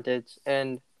Luka Doncic,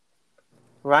 and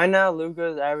right now Luka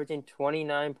is averaging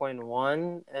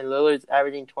 29.1 and Lillard's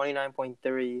averaging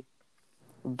 29.3,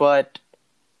 but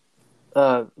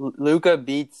Luka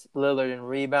beats Lillard in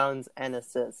rebounds and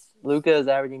assists. Luka is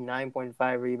averaging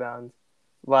 9.5 rebounds,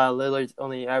 while Lillard's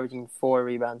only averaging 4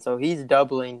 rebounds. So he's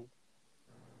doubling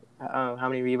how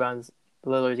many rebounds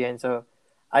Lillard's getting. So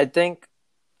I think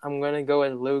I'm gonna go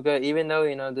with Luka, even though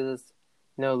this is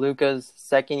Luka's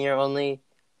second year only.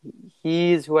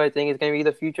 He's who I think is gonna be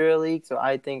the future of the league. So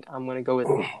I think I'm gonna go with.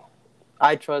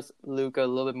 I trust Luka a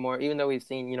little bit more, even though we've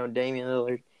seen Damian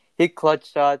Lillard hit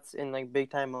clutch shots in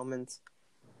big time moments.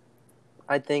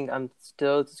 I think I'm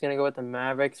still just gonna go with the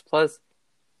Mavericks. Plus,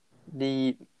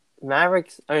 the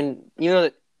Mavericks. I mean,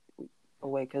 because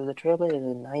the Trailblazers is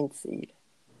a 9th seed,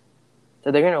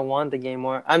 so they're gonna want the game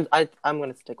more. I'm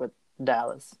gonna stick with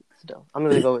Dallas still. I'm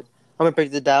gonna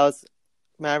pick the Dallas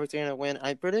Mavericks are gonna win.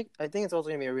 I think it's also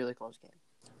gonna be a really close game.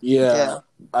 Yeah.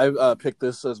 I picked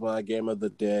this as my game of the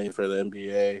day for the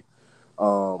NBA.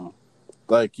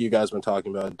 Like you guys been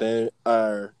talking about, Damian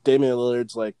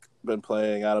Lillard's been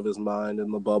playing out of his mind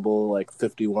in the bubble.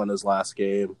 51 his last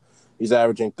game. He's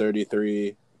averaging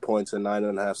 33 points and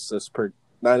 9.5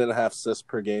 assists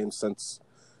per game since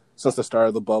the start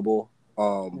of the bubble.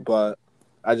 But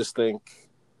I just think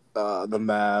the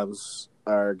Mavs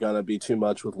are going to be too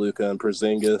much with Luka and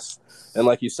Porzingis. And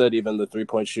like you said, even the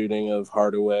three-point shooting of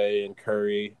Hardaway and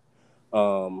Curry.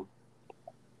 And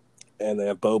they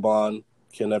have Boban.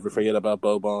 Can never forget about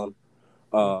Boban.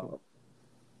 Mm-hmm.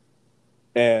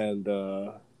 And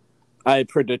I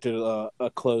predicted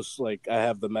a close, like, I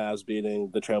have the Mavs beating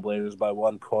the Trailblazers by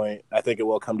 1 point. I think it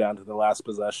will come down to the last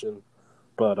possession.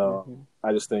 But Mm-hmm.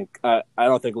 I just think, I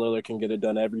don't think Lillard can get it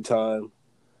done every time.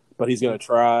 But he's going to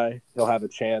try. He'll have a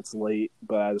chance late,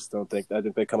 but I just don't think, I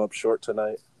think they come up short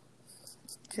tonight.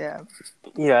 Yeah.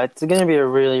 Yeah, it's going to be a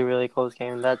really, really close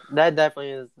game. That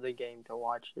definitely is the game to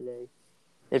watch today.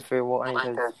 If you're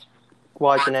wanting to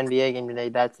watch an NBA game today,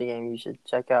 that's the game you should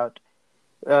check out.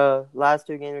 Last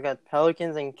two games we got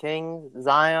Pelicans and Kings.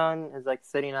 Zion is like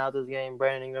sitting out this game.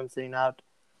 Brandon Ingram sitting out.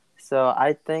 So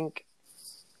I think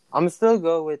I'm still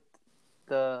go with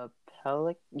the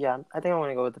Yeah, I think I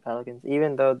want to go with the Pelicans,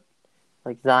 even though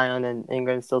like Zion and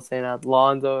Ingram still sitting out.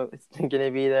 Lonzo is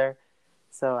gonna be there.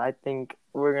 So I think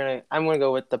I'm gonna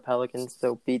go with the Pelicans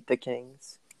to beat the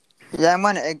Kings. Yeah,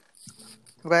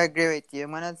 I agree with you.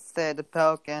 I'm gonna say the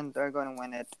Pelicans are gonna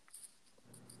win it.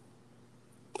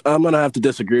 I'm going to have to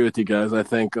disagree with you guys. I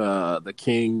think the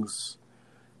Kings,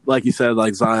 like you said,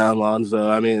 like Zion, Lonzo,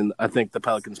 I mean, I think the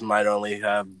Pelicans might only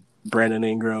have Brandon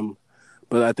Ingram,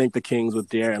 but I think the Kings with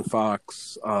De'Aaron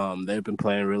Fox, they've been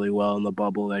playing really well in the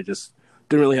bubble. They just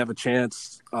didn't really have a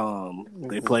chance.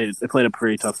 They played a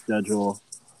pretty tough schedule,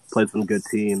 played some good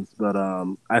teams, but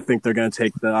I think they're going to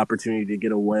take the opportunity to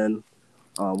get a win.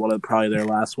 One of probably their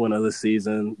last win of the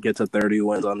season, get to 30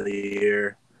 wins on the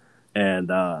year,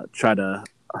 and try to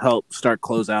help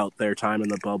close out their time in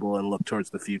the bubble and look towards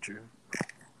the future.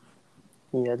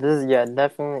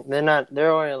 Definitely.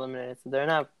 They're already eliminated, so they're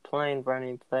not playing for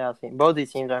any playoff team. Both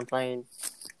these teams aren't playing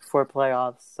for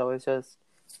playoffs, so it's just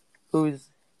who's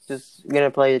just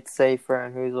gonna play it safer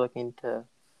and who's looking to,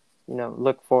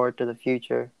 look forward to the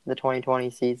future, the 2020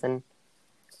 season.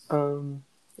 And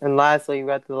lastly, we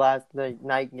got the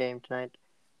night game tonight.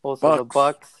 Also, the Bucks.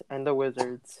 Bucks and the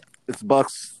Wizards. It's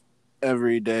Bucks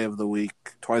every day of the week,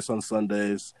 twice on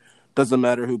Sundays. Doesn't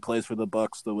matter who plays for the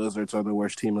Bucks. The Wizards are the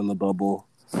worst team in the bubble.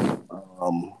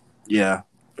 Yeah,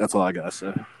 that's all I gotta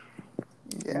say.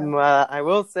 Yeah. I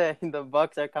will say the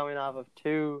Bucks are coming off of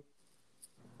two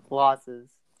losses.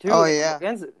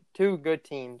 Against two good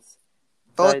teams.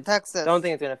 Both I Texas. don't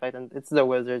think it's gonna affect them. It's the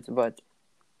Wizards, but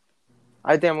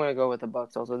I think I'm gonna go with the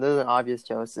Bucks. Also, this is an obvious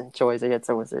choice against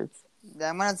the Wizards.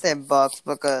 Yeah, I'm gonna say Bucks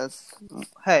because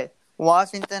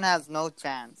Washington has no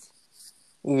chance.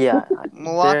 Yeah,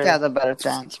 Milwaukee has a better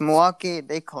chance. Milwaukee,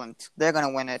 they clinched. They're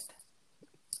gonna win it.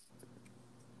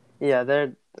 Yeah,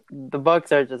 the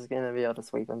Bucks are just gonna be able to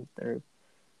sweep them.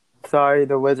 Sorry,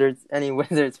 the Wizards, any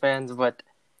Wizards fans, but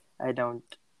I don't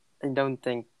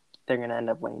think they're gonna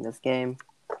end up winning this game.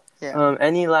 Yeah.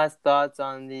 Any last thoughts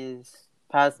on these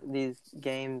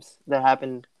games that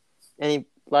happened? Any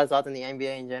last thoughts on the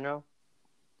NBA in general?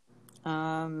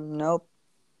 Nope.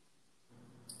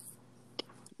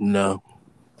 No.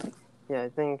 Yeah, I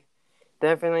think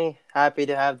definitely happy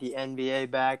to have the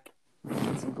NBA back.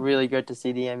 It's really good to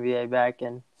see the NBA back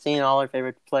and seeing all our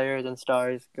favorite players and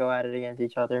stars go at it against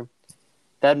each other.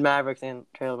 That Mavericks and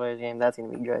Trailblazers game, that's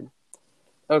going to be good.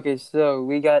 Okay, so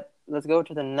let's go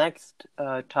to the next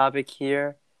topic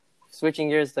here. Switching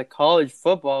gears to college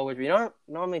football, which we don't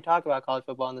normally talk about college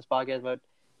football on this podcast, but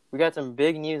we got some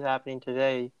big news happening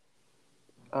today.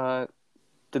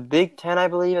 The Big Ten, I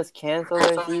believe, has canceled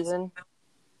their season.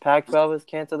 Pac-12 has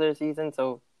canceled their season.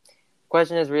 So,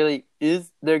 question is really,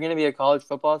 is there going to be a college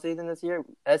football season this year?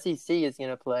 SEC is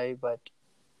going to play, but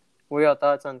what are your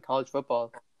thoughts on college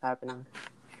football happening?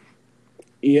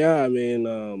 Yeah, I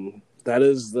mean, that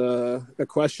is the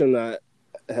question that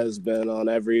has been on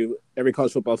every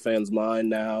college football fan's mind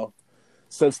now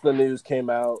since the news came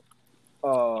out.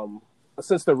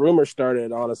 Since the rumor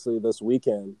started, honestly, this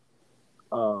weekend,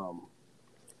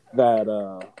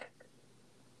 that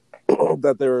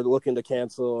that they were looking to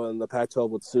cancel and the Pac-12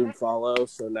 would soon follow.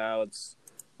 So now it's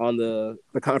on the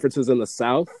conferences in the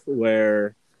South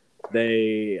where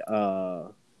they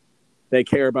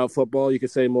care about football. You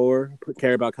could say more,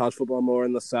 care about college football more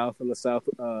in the South and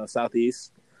the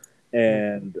Southeast,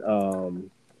 and it'll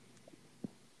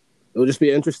just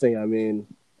be interesting. I mean,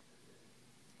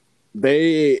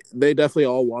 they definitely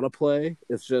all want to play.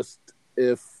 It's just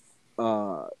if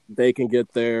they can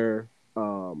get their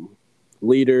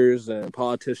leaders and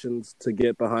politicians to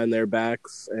get behind their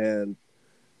backs and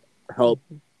help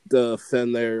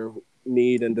defend their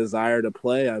need and desire to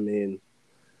play. I mean,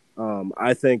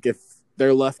 I think if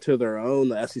they're left to their own,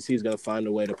 the SEC is going to find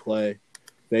a way to play.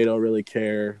 They don't really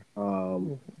care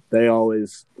they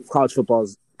always college football,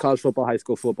 high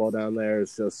school football down there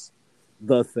is just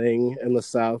the thing in the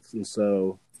South, and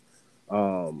so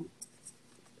um,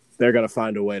 they're gonna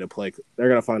find a way to play. They're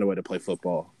gonna find a way to play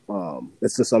football.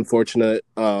 It's just unfortunate.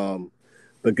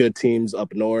 The good teams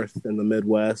up north in the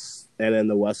Midwest and in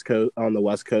the West Coast on the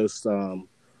West Coast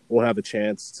won't have a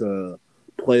chance to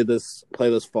play this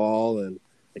fall and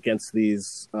against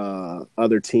these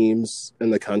other teams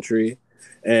in the country.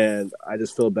 And I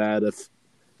just feel bad if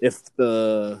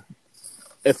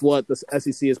what the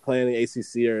SEC is playing the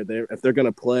ACC or if they're going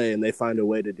to play and they find a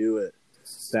way to do it,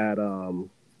 that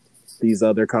these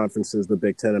other conferences, the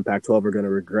Big Ten and Pac-12, are going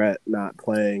to regret not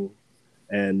playing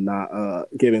and not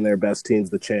giving their best teams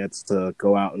the chance to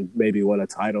go out and maybe win a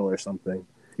title or something.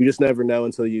 You just never know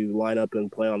until you line up and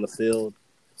play on the field.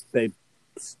 They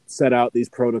set out these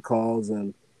protocols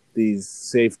and these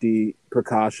safety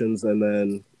precautions, and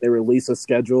then they release a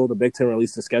schedule. The Big Ten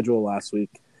released a schedule last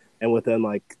week, and within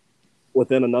a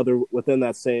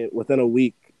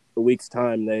week's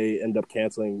time, they end up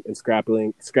canceling and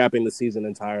scrapping the season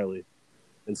entirely.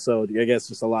 And so I guess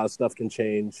just a lot of stuff can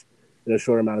change in a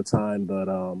short amount of time, but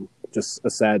just a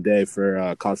sad day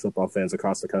for college football fans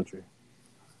across the country.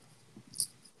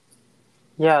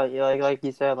 Yeah, like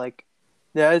you said, like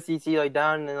the SEC, like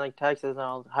down in like Texas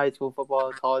now, high school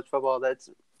football, college football. That's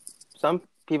some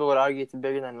people would argue it's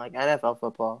bigger than like NFL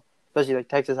football, especially like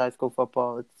Texas high school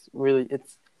football. It's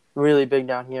really big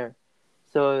down here.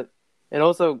 So it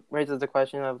also raises the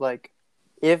question of like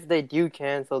if they do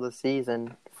cancel the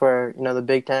season for the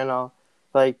Big Ten and all,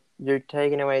 like you're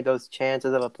taking away those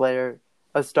chances of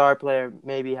a star player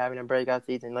maybe having a breakout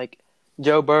season. Like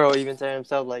Joe Burrow even said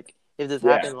himself, like if this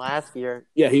happened last year,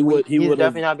 he would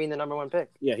definitely not being the number one pick.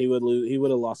 Yeah, he would lose. He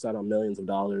would have lost out on millions of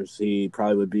dollars. He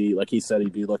probably would be, like he said,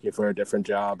 he'd be looking for a different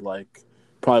job. Like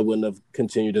probably wouldn't have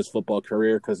continued his football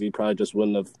career because he probably just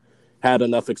wouldn't have had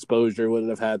enough exposure,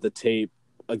 wouldn't have had the tape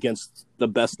against the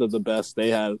best of the best. They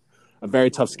had a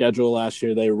very tough schedule last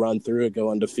year. They run through it,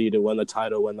 go undefeated, win the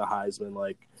title, win the Heisman.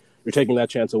 Like you're taking that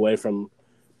chance away from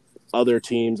other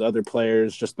teams, other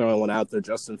players, just throwing one out there.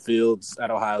 Justin Fields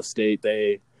at Ohio State,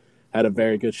 they had a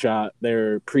very good shot.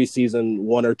 They're preseason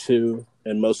 1 or 2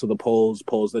 in most of the polls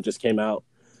that just came out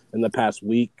in the past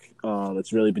week.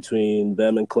 It's really between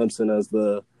them and Clemson as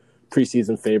the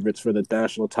preseason favorites for the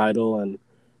national title, and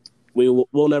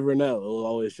we'll never know. It will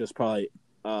always just probably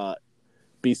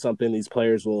be something these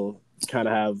players will kind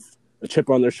of have a chip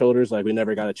on their shoulders, like we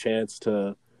never got a chance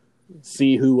to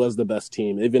see who was the best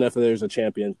team. Even if there's a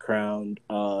champion crowned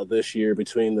this year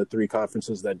between the 3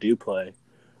 conferences that do play,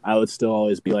 I would still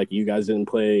always be like, you guys didn't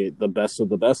play the best of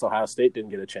the best. Ohio State didn't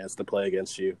get a chance to play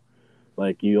against you.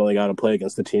 Like, you only got to play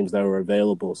against the teams that were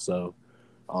available. So,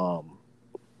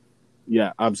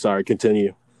 yeah, I'm sorry.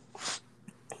 Continue.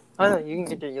 I know you can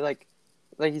continue. Like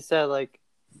you said, like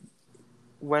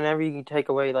whenever you can take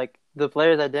away like the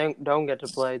players that don't get to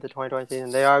play the 2020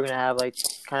 season, they are gonna have like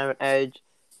kind of an edge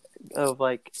of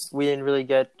like we didn't really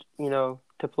get to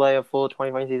play a full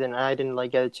 2020 season, and I didn't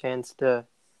like get a chance to.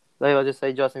 Like, let's just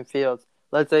say Justin Fields.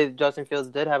 Let's say Justin Fields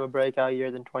did have a breakout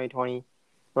year than 2020.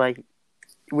 Like,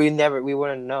 we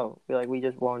wouldn't know. We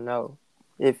just won't know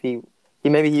if he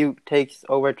takes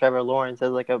over Trevor Lawrence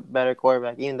as like a better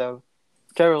quarterback, even though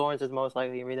Trevor Lawrence is most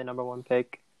likely to be the number 1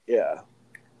 pick. Yeah.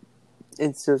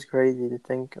 It's just crazy to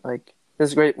think, like,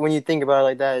 it's great when you think about it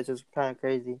like that. It's just kind of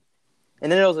crazy.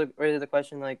 And then it also raises the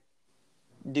question, like,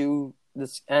 do the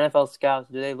NFL scouts,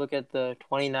 do they look at the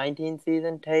 2019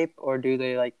 season tape, or do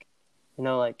they like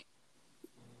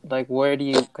where do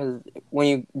you, because when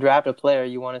you draft a player,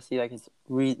 you want to see like his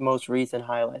most recent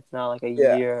highlights, not like a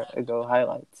year ago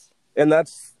highlights. And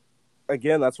that's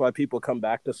why people come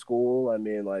back to school. I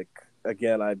mean, like,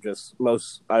 again, I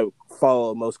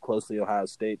follow most closely Ohio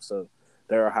State, so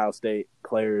there are Ohio State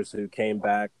players who came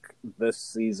back this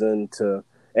season to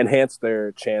enhance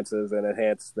their chances and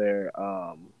enhance their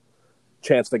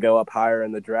chance to go up higher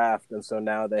in the draft. And so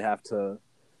now they have to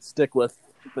stick with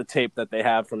the tape that they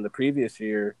have from the previous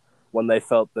year when they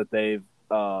felt that they've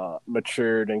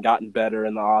matured and gotten better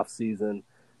in the off season,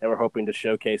 and we're hoping to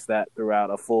showcase that throughout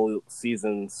a full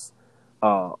season.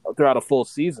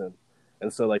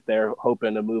 And so like they're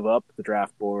hoping to move up the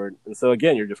draft board. And so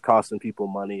again, you're just costing people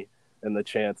money and the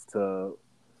chance to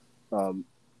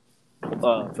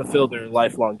fulfill their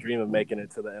lifelong dream of making it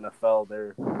to the NFL.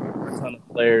 There are a ton of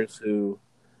players who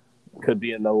could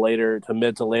be in the later to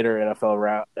mid to later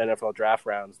NFL draft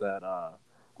rounds that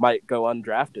might go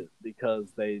undrafted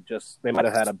because they might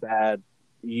have had a bad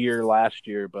year last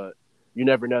year, but you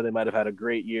never know. They might have had a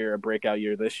great year, a breakout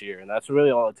year this year, and that's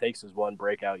really all it takes is one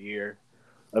breakout year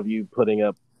of you putting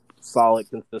up solid,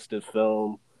 consistent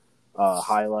film,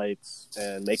 highlights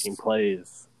and making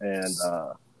plays, and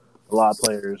a lot of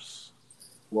players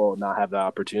will not have that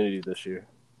opportunity this year.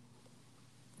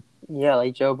 Yeah,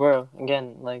 like Joe Burrow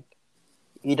again. Like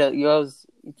he was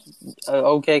an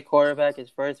okay quarterback his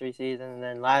first 3 seasons, and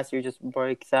then last year just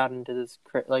breaks out into this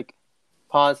like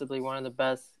possibly one of the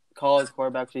best college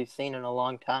quarterbacks we've seen in a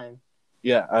long time.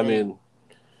 Yeah, I And mean,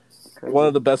 crazy. one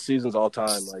of the best seasons all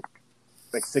time. Like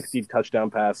 60 touchdown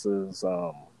passes,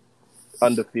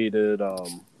 undefeated.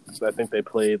 I think they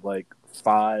played like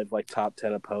 5 like top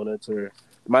 10 opponents, or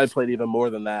might have played even more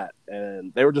than that,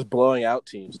 and they were just blowing out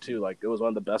teams too. Like it was one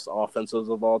of the best offenses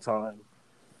of all time.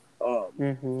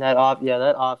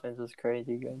 That offense was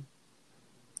crazy good.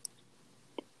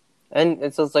 And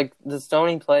it's just like the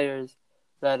Stony players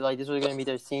that like this was going to be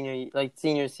their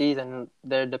senior season.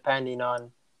 They're depending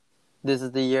on this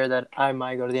is the year that I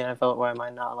might go to the NFL or I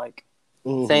might not. Like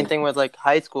same thing with like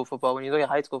high school football. When you look at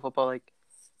high school football, like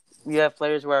you have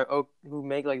players who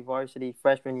make like varsity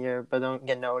freshman year but don't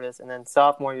get noticed, and then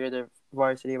sophomore year they're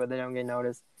varsity but they don't get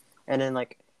noticed, and then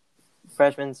like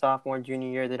freshman, sophomore, junior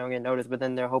year they don't get noticed, but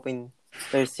then they're hoping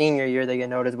their senior year they get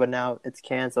noticed, but now it's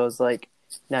canceled. It's like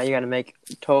now you got to make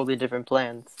totally different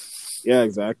plans. Yeah,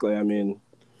 exactly. I mean,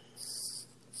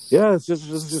 yeah, it's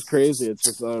just crazy. It's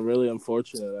just really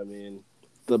unfortunate. I mean,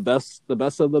 the best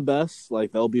of the best,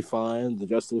 like they'll be fine. The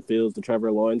Justin Fields, the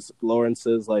Trevor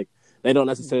Lawrences, like they don't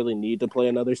necessarily need to play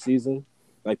another season.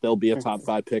 Like they'll be a top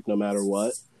 5 pick no matter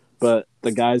what. But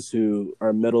the guys who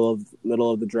are middle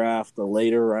of the draft, the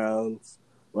later rounds,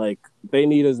 like they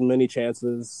need as many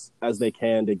chances as they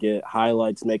can to get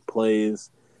highlights, make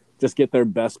plays, just get their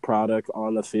best product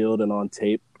on the field and on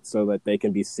tape so that they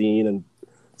can be seen and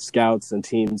scouts and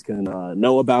teams can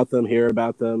know about them, hear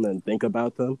about them, and think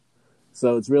about them.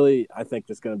 So it's really, I think,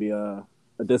 just going to be a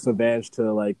disadvantage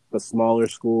to like the smaller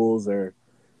schools or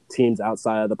teams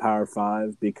outside of the Power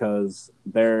Five because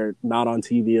they're not on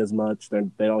TV as much. They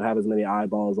don't have as many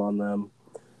eyeballs on them.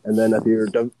 And then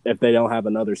if they don't have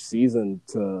another season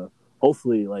to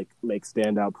hopefully like make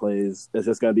standout plays, it's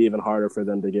just going to be even harder for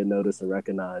them to get noticed and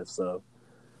recognized. So,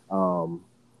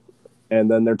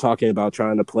 and then they're talking about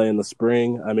trying to play in the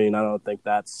spring. I mean, I don't think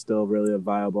that's still really a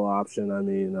viable option. I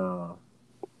mean,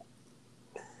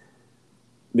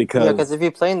 because if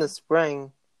you play in the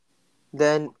spring,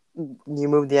 then you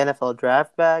move the NFL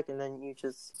draft back, and then you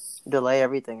just delay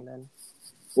everything. Then,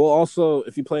 well, also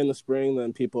if you play in the spring,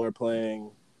 then people are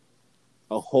playing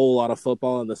a whole lot of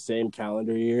football in the same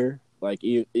calendar year. Like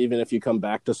even if you come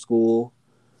back to school,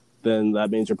 then that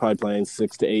means you're probably playing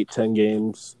 6 to 8, 10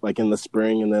 games like in the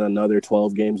spring, and then another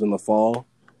 12 games in the fall.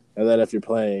 And then if you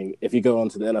go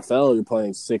into the NFL, you're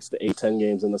playing 6 to 8, 10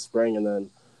 games in the spring, and then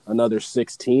another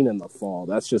 16 in the fall.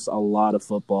 That's just a lot of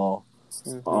football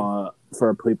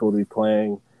for people to be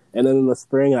playing. And then in the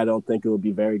spring, I don't think it would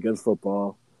be very good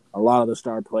football. A lot of the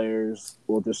star players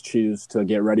will just choose to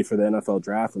get ready for the NFL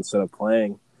draft instead of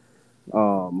playing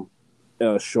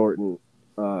a shortened,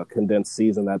 condensed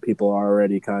season that people are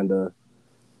already kind of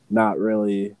not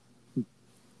really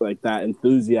like that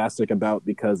enthusiastic about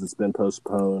because it's been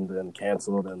postponed and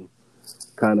canceled and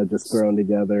kind of just thrown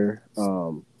together.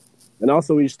 And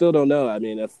also, we still don't know. I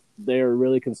mean, if they're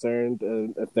really concerned,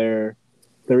 if the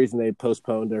reason they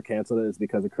postponed or canceled it is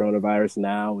because of coronavirus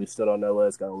now, we still don't know what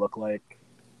it's going to look like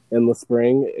in the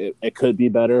spring. It could be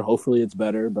better. Hopefully it's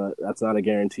better, but that's not a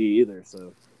guarantee either.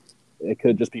 So it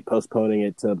could just be postpone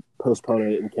it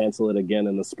and cancel it again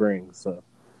in the spring. So,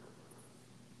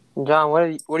 John,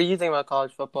 what do you think about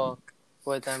college football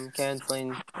with them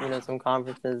canceling, some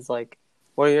conferences? Like,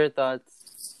 what are your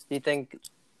thoughts? Do you think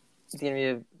it's gonna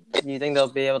be? Do you think they'll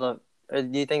be able to? Or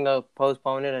do you think they'll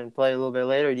postpone it and play a little bit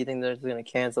later? Or do you think they're just gonna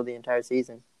cancel the entire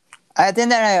season? I think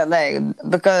that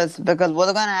because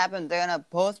what's gonna happen? They're gonna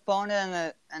postpone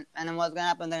it and then what's gonna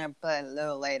happen? They're gonna play a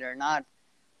little later. Not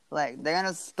like they're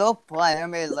gonna still play. They're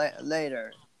gonna be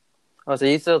later. Oh, so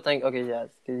you still think? Okay, yes,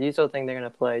 because you still think they're gonna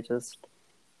play just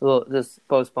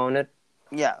postpone it.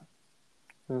 Yeah.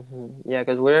 Yeah,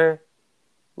 because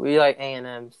we like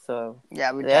A&M, so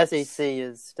yeah, the SEC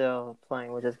is still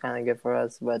playing, which is kind of good for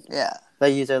us. But yeah,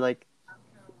 like you said, like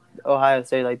Ohio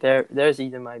State, like their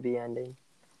season might be ending.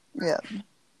 Yeah.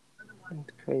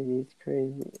 It's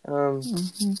crazy.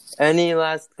 Any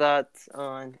last thoughts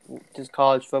on just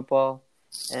college football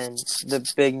and the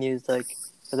big news? Like,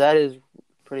 that is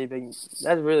pretty big.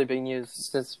 That's really big news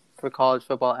just for college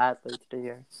football athletes to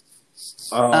hear.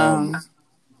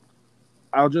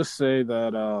 I'll just say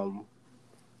that the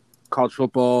college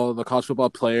football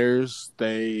players,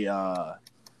 they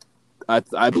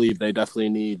I believe they definitely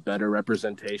need better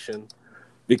representation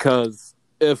because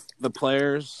if the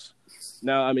players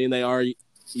now, I mean, they are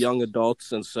young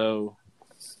adults, and so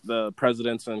the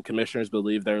presidents and commissioners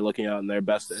believe they're looking out in their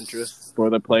best interest for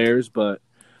the players, but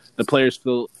the players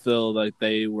feel like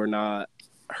they were not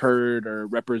heard or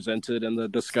represented in the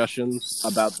discussions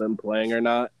about them playing or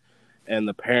not. And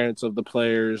the parents of the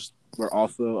players were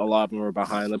also, a lot of them were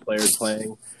behind the players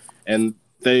playing, and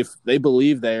they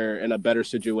believe they're in a better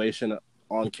situation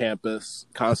on campus,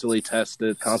 constantly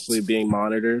tested, constantly being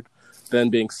monitored, than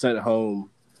being sent home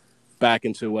back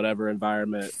into whatever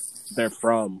environment they're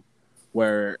from,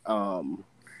 where it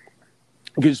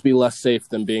could just be less safe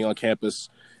than being on campus.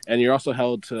 And you're also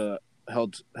held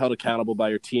accountable by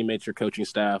your teammates, your coaching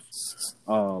staff.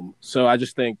 So I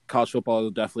just think college football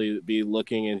will definitely be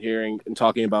looking and hearing and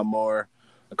talking about more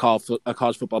a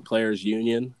college football players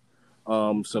union.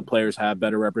 So players have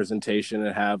better representation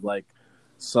and have like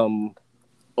some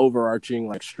overarching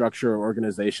like structure or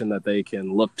organization that they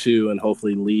can look to and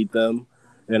hopefully lead them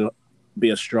and be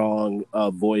a strong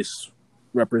voice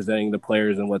representing the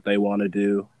players and what they want to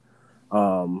do.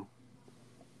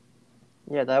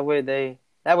 Yeah, that way they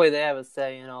have a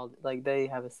say in all, like they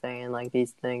have a say in like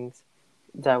these things.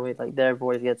 That way, like their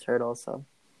voice gets heard also.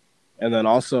 And then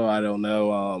also, I don't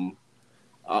know,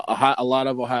 a lot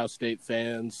of Ohio State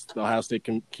fans, the Ohio State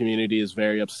community is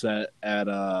very upset at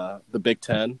the Big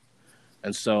Ten.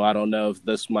 And so I don't know if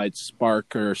this might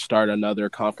spark or start another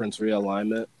conference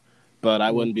realignment, but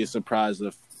I wouldn't be surprised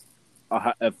if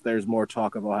there's more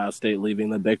talk of Ohio State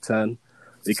leaving the Big Ten,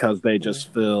 because they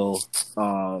just feel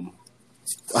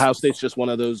Ohio State's just one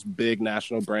of those big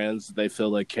national brands. They feel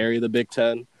like carry the Big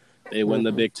Ten. They win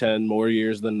the Big Ten more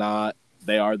years than not.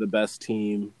 They are the best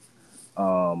team,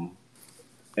 and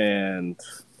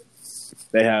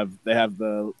they have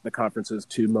the conference's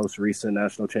two most recent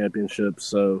national championships.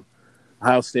 So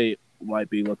Ohio State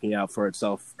might be looking out for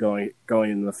itself going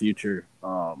in the future,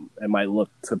 and might look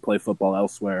to play football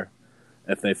elsewhere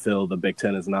if they feel the Big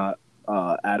Ten is not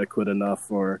adequate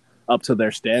enough or up to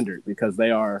their standard, because they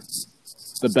are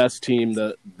the best team,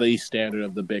 the standard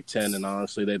of the Big Ten, and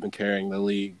honestly, they've been carrying the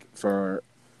league for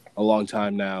a long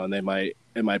time now, and it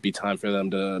might be time for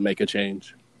them to make a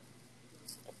change.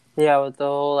 Yeah, with the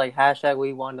whole like hashtag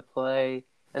we want to play,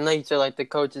 and like you said, like the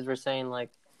coaches were saying, like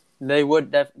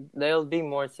they'll be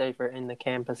more safer in the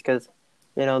campus because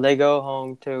they go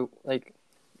home to like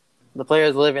the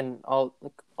players live in all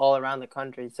around the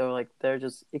country, so like they're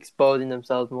just exposing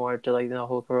themselves more to like the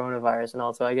whole coronavirus, and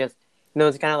also I guess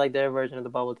it's kind of like their version of the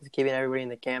bubble, just keeping everybody in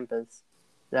the campus.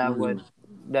 That would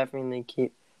definitely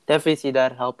see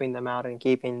that helping them out and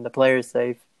keeping the players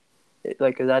safe,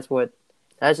 like because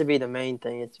that should be the main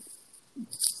thing.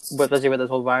 But especially with this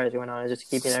whole virus going on, is just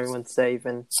keeping everyone safe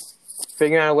and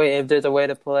figuring out a way, if there's a way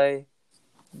to play,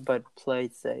 but play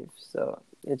safe. So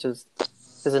it's just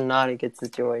not a good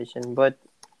situation. But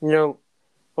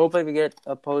hopefully we get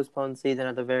a postponed season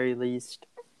at the very least.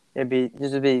 It'd be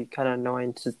kind of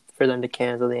annoying just for them to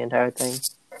cancel the entire thing.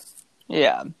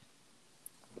 Yeah.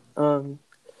 So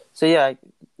yeah,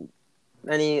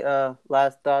 any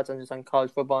last thoughts on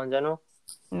college football in general?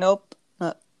 Nope.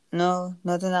 No,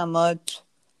 nothing that much.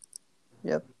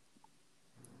 Yep.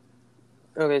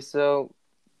 Okay, so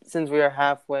since we are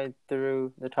halfway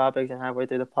through the topics and halfway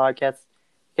through the podcast,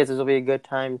 I guess this will be a good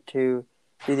time to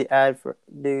do the ad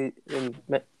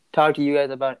talk to you guys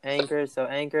about Anchor. So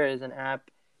Anchor is an app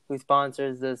who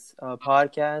sponsors this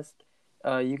podcast.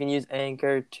 You can use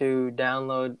Anchor to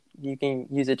download. You can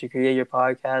use it to create your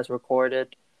podcast, record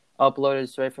it, upload it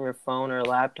straight from your phone or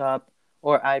laptop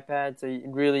or iPad. So it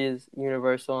really is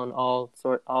universal in all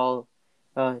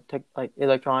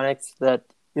electronics. That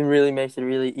it really makes it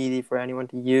really easy for anyone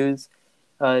to use.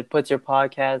 It puts your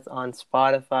podcast on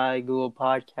Spotify, Google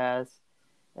Podcasts,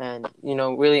 and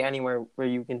really anywhere where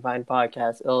you can find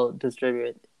podcasts. It'll distribute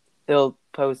it. It'll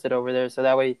post it over there, so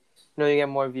that way you get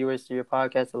more viewers to your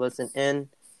podcast to listen in.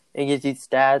 It gives you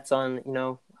stats on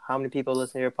how many people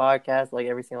listen to your podcast like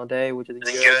every single day, which is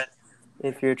good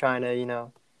if you're trying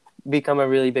to become a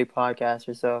really big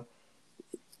podcaster. So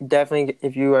definitely,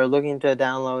 if you are looking to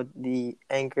download the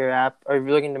Anchor app, or if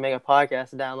you're looking to make a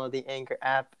podcast, download the Anchor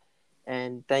app.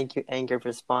 And thank you, Anchor, for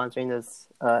sponsoring this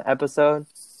episode.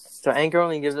 So Anchor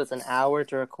only gives us an hour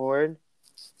to record.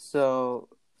 So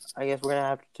I guess we're going to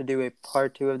have to do a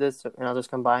part 2 of this, and I'll just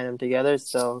combine them together.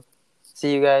 So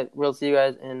we'll see you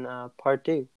guys in part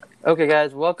 2. Okay,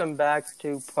 guys, welcome back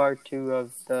to part 2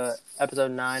 of the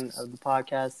episode 9 of the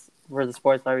podcast for the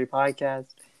Sports Library podcast.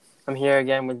 I'm here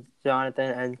again with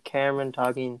Jonathan and Cameron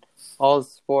talking all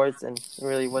sports and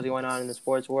really what's going on in the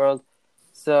sports world.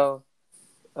 So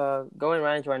going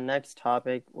right into our next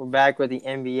topic, we're back with the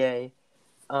NBA.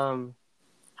 How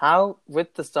how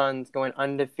with the Suns going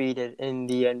undefeated in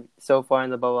the end so far in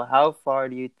the bubble, how far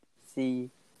do you see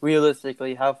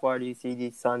realistically? How far do you see the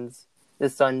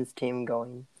Suns team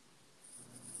going?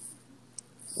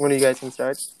 When you guys can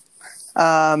start?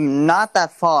 Not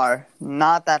that far.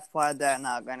 Not that far. They're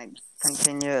not gonna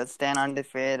continue staying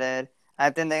undefeated. I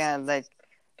think they're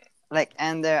gonna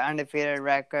end their undefeated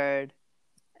record.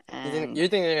 And You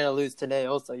think they're gonna lose today?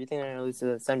 Also, you think they're gonna lose to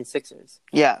the 76ers?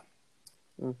 yeah.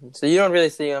 Mm-hmm. So you don't really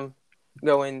see them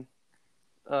going.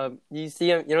 You see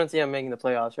them. You don't see them making the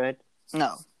playoffs, right?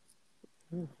 No.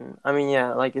 Mm-hmm. I mean,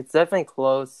 yeah, like it's definitely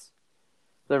close.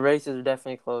 The races are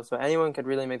definitely close, so anyone could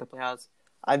really make the playoffs.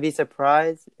 I'd be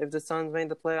surprised if the Suns made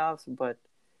the playoffs, but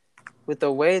with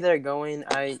the way they're going,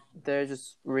 they're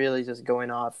just really just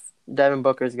going off. Devin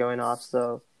Booker's going off,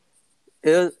 so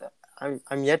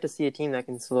I'm yet to see a team that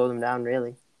can slow them down.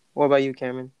 Really. What about you,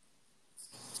 Cameron?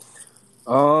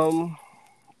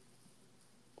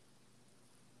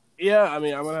 Yeah, I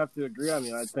mean, I'm gonna have to agree. I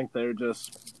mean, I think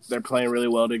they're playing really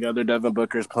well together. Devin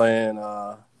Booker's playing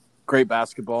great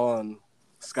basketball, and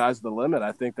sky's the limit.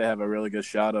 I think they have a really good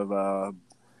shot of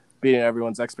beating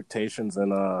everyone's expectations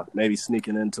and maybe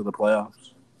sneaking into the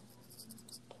playoffs.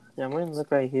 Yeah, I'm going to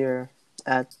look right here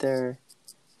at their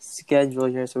schedule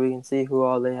here so we can see who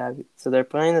all they have. So they're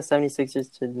playing the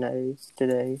 76ers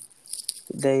today.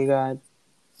 They got,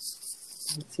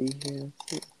 let's see here.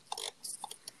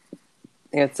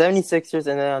 They got 76ers,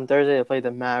 and then on Thursday they play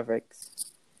the Mavericks.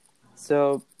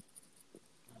 So,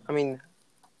 I mean,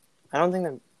 I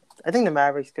think the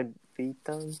Mavericks could beat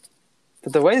them.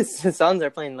 But the way the Suns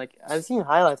are playing, like, I've seen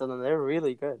highlights of them. They're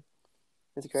really good.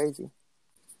 It's crazy.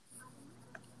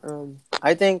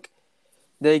 I think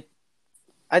they're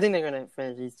gonna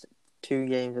finish these 2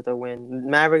 games with a win.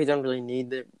 Mavericks don't really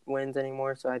need the wins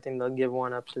anymore, so I think they'll give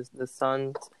one up to the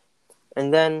Suns.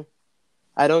 And then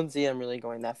I don't see them really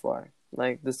going that far.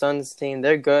 Like the Suns team,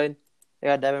 they're good. They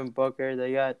got Devin Booker.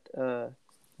 They got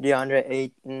DeAndre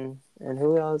Ayton, and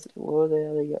who else? What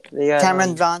were they got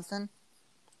Cameron Johnson.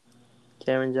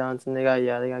 Cameron Johnson. They got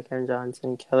Cameron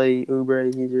Johnson. Kelly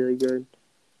Oubre, he's really good.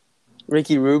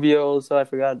 Ricky Rubio also, I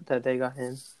forgot that they got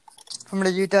him. From the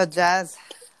Utah Jazz.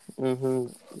 Mm-hmm.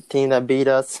 Team that beat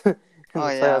us in the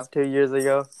playoffs 2 years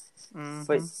ago.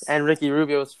 Mm-hmm. And Ricky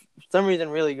Rubio was, for some reason,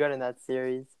 really good in that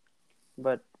series.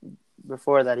 But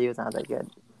before that, he was not that good.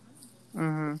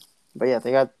 Mm-hmm. But yeah, they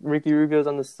got Ricky Rubio's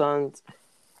on the Suns.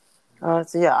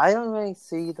 So yeah, I don't really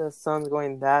see the Suns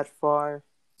going that far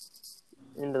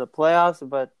into the playoffs,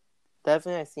 but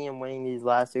definitely I see them winning these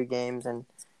last 2 games and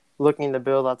looking to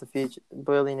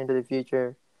building into the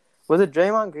future. Was it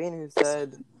Draymond Green who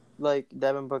said like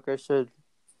Devin Booker should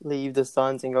leave the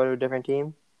Suns and go to a different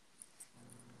team?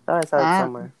 I thought I saw it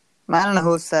somewhere. I don't know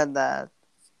who said that.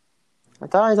 I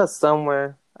thought I saw it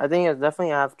somewhere. I think it was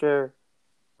definitely after.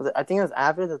 I think it was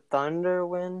after the Thunder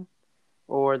win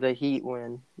or the Heat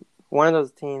win. One of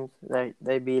those teams that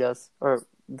they beat us, or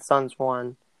the Suns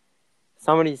won.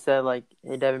 Somebody said like,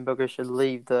 "Hey, Devin Booker should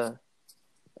leave the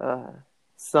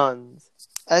Suns."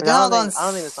 I don't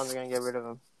think the Suns are gonna get rid of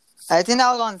him. I think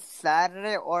that was on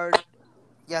Saturday or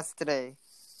yesterday.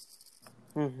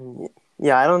 Mm-hmm.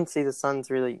 Yeah, I don't see the Suns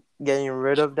really getting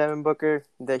rid of Devin Booker.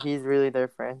 That he's really their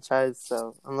franchise.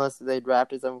 So unless they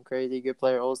drafted some crazy good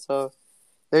player, also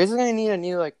they're just gonna need a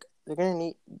new like. They're gonna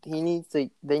need. They need to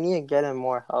get him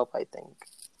more help. I think.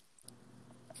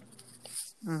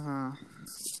 Mm-hmm.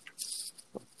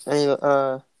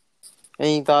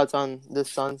 Any thoughts on the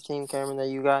Suns team, Cameron, that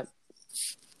you got?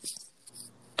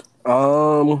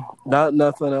 Not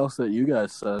nothing else that you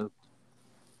guys said.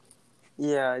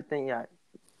 Yeah, I think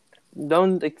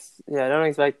Don't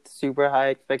expect super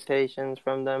high expectations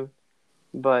from them,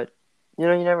 but you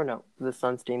never know. The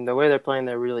Suns team, the way they're playing,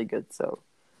 they're really good. So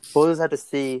we'll just have to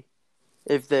see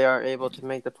if they are able to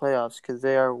make the playoffs because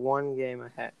they are 1 game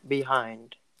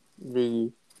behind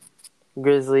the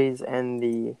Grizzlies and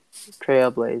the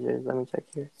Trailblazers. Let me check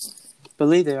here. I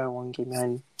believe they are 1 game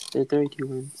behind. They're 32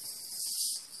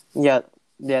 wins. Yeah,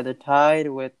 they're tied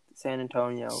with San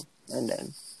Antonio and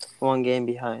then 1 game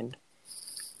behind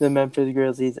the Memphis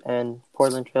Grizzlies and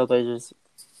Portland Trailblazers.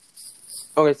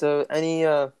 Okay, so any,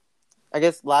 I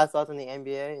guess, last thoughts on the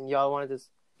NBA, and y'all want to just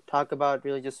talk about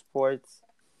really just sports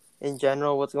in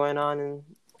general, what's going on in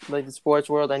like the sports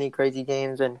world, any crazy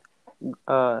games and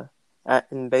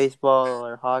in baseball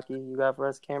or hockey you got for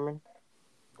us, Cameron?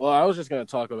 Well, I was just going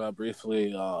to talk about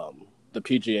briefly the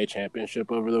PGA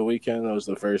Championship over the weekend. It was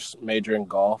the first major in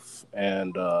golf,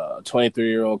 and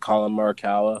 23-year-old Colin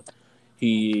Morikawa,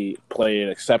 he played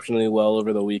exceptionally well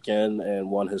over the weekend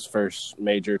and won his first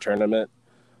major tournament.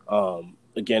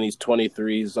 Again, he's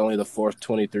 23. He's only the fourth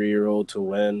 23-year-old to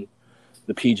win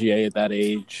the PGA at that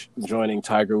age, joining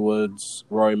Tiger Woods,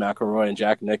 Rory McIlroy, and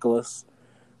Jack Nicklaus.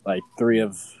 Like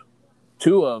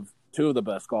two of the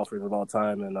best golfers of all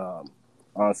time, and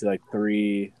honestly, like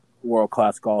three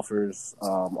world-class golfers,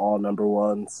 all number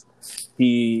ones.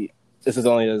 This is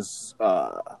only his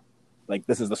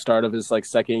this is the start of his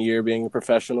second year being a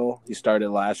professional. He started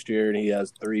last year and he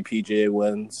has 3 PGA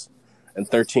wins in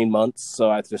 13 months.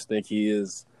 So I just think he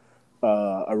is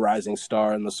a rising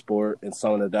star in the sport and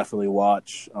someone to definitely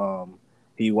watch.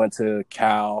 He went to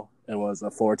Cal and was a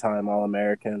 4-time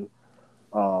All-American.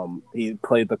 He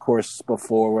played the course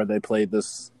before where they played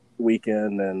this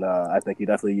weekend, and I think he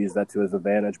definitely used that to his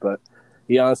advantage. But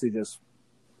he honestly just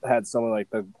had some of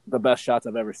the best shots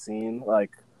I've ever seen.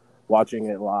 Like watching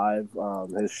it live,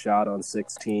 his shot on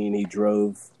 16, he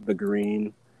drove the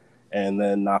green and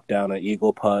then knocked down an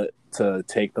eagle putt to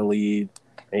take the lead,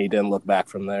 and he didn't look back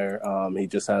from there. He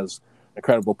just has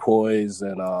incredible poise,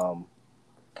 and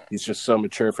he's just so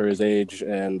mature for his age,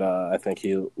 and I think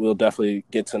we'll definitely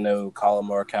get to know Colin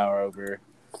Morikawa over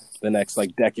the next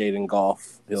decade in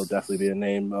golf. He'll definitely be a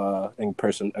name in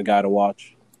person, a guy to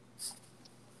watch.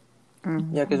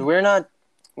 Mm-hmm. Yeah, because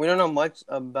we don't know much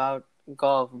about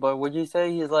golf, but would you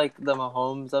say he's like the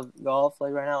Mahomes of golf,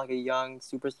 like right now, like a young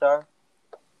superstar?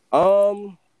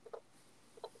 Or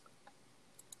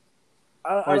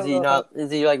is he not?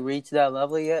 Is he reached that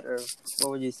level yet, or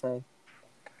what would you say?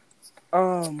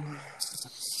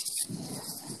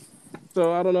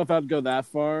 So I don't know if I'd go that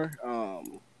far.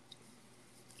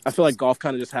 I feel like golf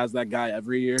kind of just has that guy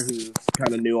every year who's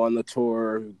kind of new on the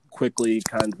tour, who quickly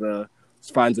kind of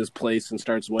finds his place and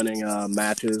starts winning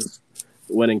matches,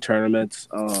 winning tournaments,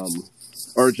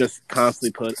 or just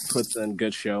constantly puts in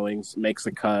good showings, makes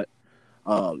a cut.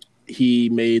 He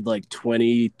made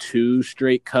 22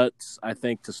 straight cuts, I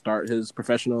think, to start his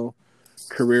professional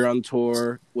career on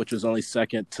tour, which was only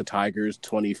second to Tiger's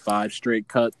 25 straight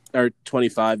cut or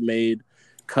 25 made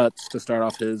cuts to start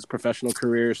off his professional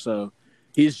career. So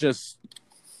he's just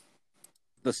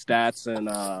the stats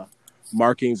and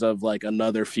markings of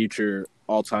another future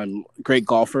all-time great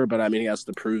golfer, but I mean he has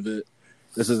to prove it.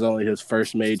 This is only his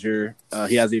first major.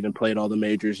 He hasn't even played all the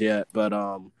majors yet, but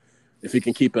if he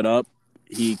can keep it up,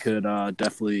 he could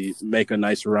definitely make a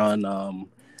nice run.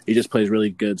 He just plays really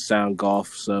good, sound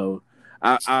golf. So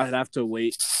I'd have to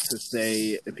wait to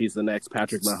say if he's the next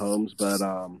Patrick Mahomes, but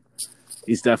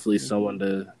he's definitely someone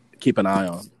to keep an eye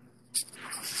on.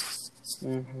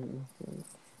 Mm-hmm.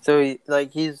 So he's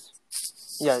like you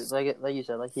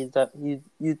said,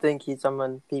 you think he's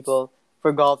someone people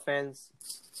for golf fans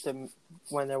to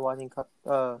when they're watching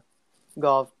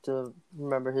golf to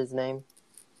remember his name.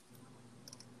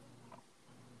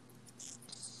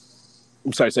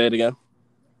 I'm sorry, say it again.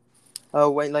 Oh,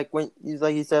 when you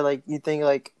said, you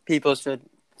think people should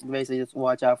basically just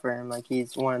watch out for him,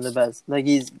 he's one of the best,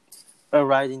 he's a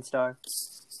rising star.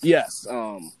 Yes,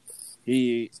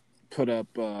 he put up.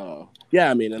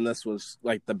 And this was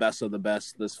the best of the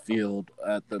best. This field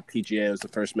at the PGA was the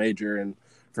first major, and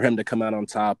for him to come out on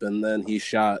top, and then he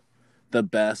shot the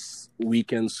best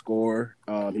weekend score.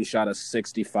 He shot a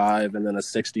 65 and then a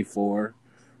 64.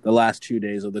 The last 2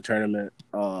 days of the tournament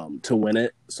to win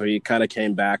it. So he kind of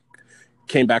came back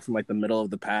from the middle of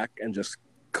the pack and just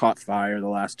caught fire the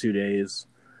last 2 days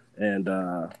and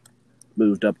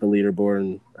moved up the leaderboard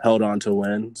and held on to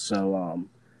win. So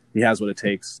he has what it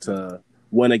takes to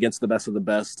win against the best of the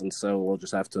best. And so we'll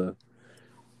just have to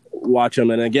watch him.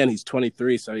 And again, he's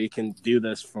 23, so he can do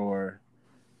this for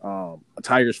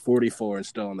Tiger's 44 and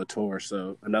still on the tour.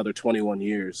 So another 21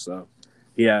 years. So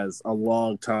he has a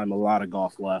long time, a lot of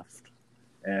golf left,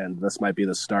 and this might be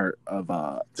the start of.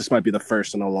 This might be the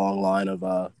first in a long line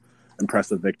of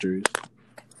impressive victories.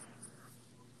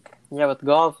 Yeah, with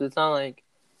golf, it's not like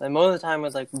most of the time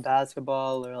with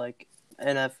basketball or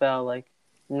NFL.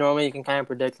 Normally you can kind of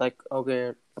predict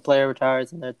okay, a player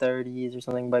retires in their 30s or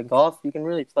something, but golf you can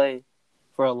really play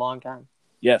for a long time.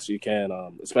 Yes, you can,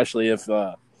 especially if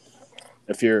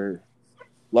you're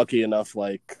lucky enough,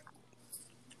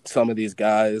 some of these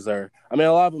guys are. I mean,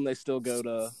 a lot of them they still go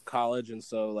to college, and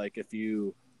so if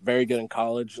you very good in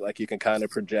college, you can kind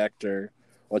of project, or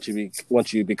once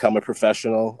you become a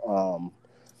professional.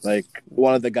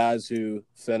 One of the guys who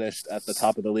finished at the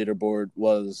top of the leaderboard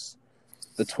was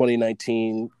the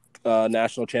 2019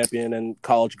 national champion in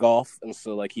college golf, and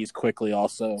so he's quickly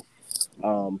also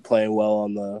playing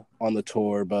well on the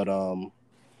tour, but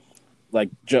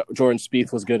Jordan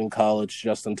Spieth was good in college.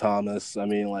 Justin Thomas. I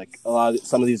mean,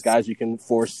 some of these guys you can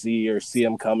foresee or see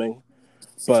them coming,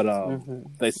 but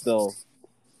they still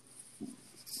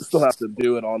have to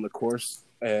do it on the course.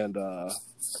 and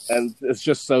it's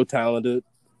just so talented.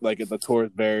 Like the tour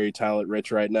is very talent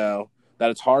rich right now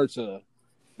that it's hard to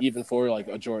even for like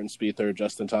a Jordan Spieth or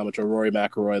Justin Thomas or Rory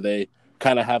McIlroy. They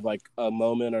kind of have like a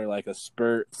moment or like a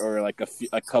spurt or like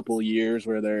a couple years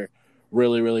where they're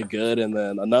really really good, and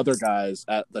then another guy's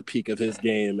at the peak of his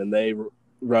game and they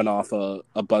run off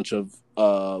a bunch of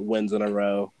wins in a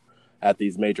row at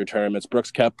these major tournaments.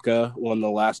 Brooks Koepka won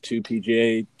the last two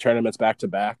PGA tournaments back to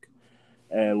back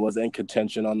and was in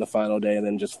contention on the final day and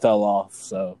then just fell off.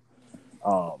 So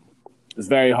it's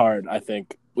very hard. I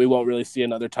think we won't really see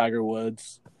another Tiger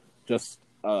Woods, just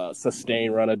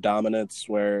sustained run of dominance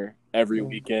where every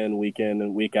weekend,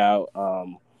 and week out,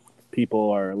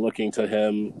 people are looking to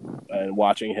him and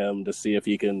watching him to see if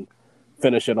he can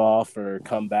finish it off or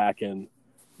come back and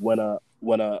win a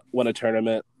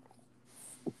tournament.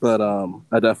 But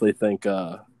I definitely think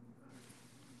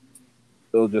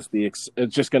it's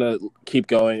just gonna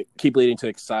keep leading to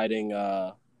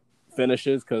exciting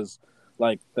finishes, because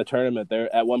like the tournament,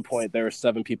 there at one point there were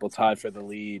 7 people tied for the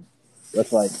lead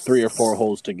with like 3 or 4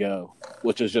 holes to go,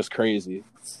 which is just crazy.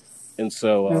 And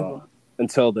so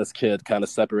until this kid kind of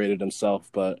separated himself,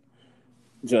 but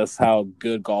just how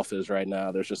good golf is right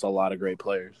now, there's just a lot of great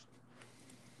players.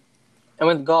 And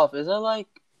with golf, is there like,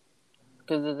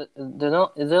 because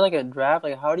is there like a draft?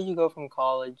 Like, how do you go from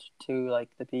college to like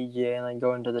the PGA and like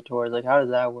go into the tours? Like, how does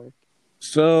that work?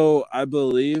 So I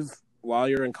believe while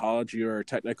you're in college, you are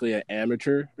technically an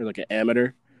amateur or like an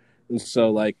amateur. And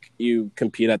so like you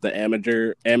compete at the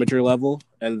amateur level,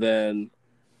 and then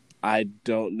I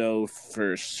don't know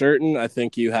for certain. I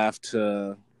think you have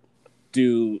to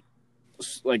do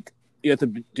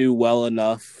well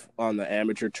enough on the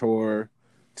amateur tour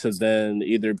to then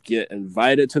either get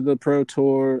invited to the pro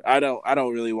tour. I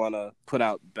don't really want to put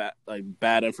out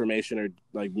bad information or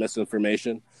like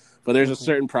misinformation, but there's a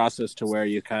certain process to where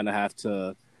you kind of have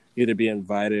to either be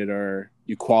invited or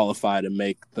you qualify to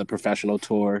make the professional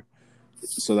tour.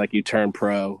 So like you turn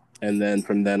pro, and then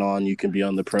from then on you can be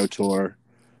on the pro tour.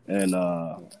 And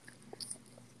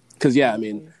because I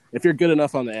mean, if you're good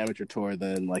enough on the amateur tour,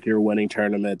 then like you're winning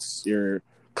tournaments, you're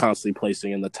constantly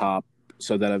placing in the top,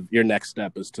 so that your next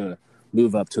step is to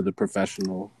move up to the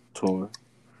professional tour.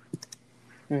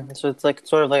 So it's like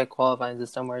sort of like a qualifying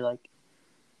system where like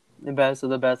the best of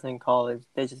the best in college,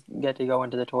 they just get to go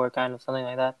into the tour, kind of something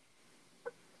like that.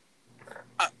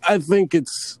 I think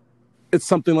it's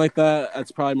something like that.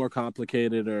 It's probably more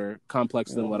complicated or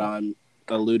complex than what I'm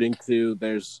alluding to.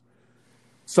 There's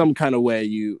some kind of way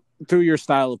through your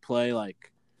style of play,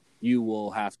 like you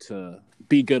will have to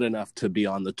be good enough to be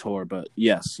on the tour. But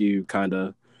yes, you kind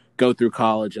of go through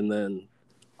college, and then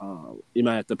you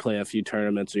might have to play a few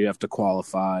tournaments or you have to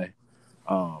qualify.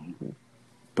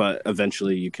 But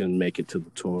eventually you can make it to the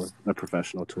tour, the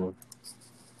professional tour.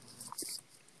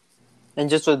 And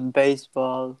just with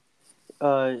baseball,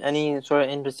 any sort of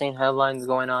interesting headlines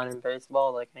going on in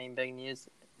baseball? Like any big news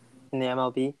in the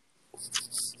MLB?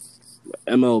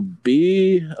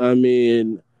 MLB, I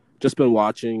mean, just been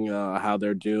watching how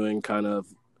they're doing kind of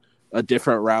a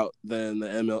different route than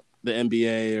the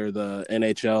NBA or the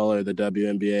NHL or the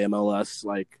WNBA, MLS,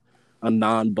 like a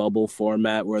non-bubble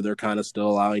format where they're kind of still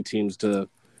allowing teams to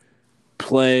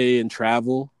play and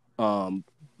travel.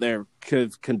 They're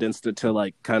condensed it to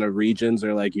like kind of regions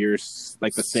or like you're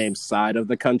like the same side of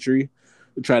the country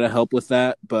to try to help with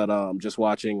that. But just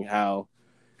watching how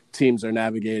teams are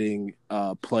navigating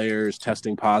players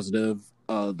testing positive.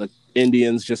 The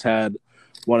Indians just had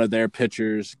one of their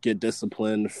pitchers get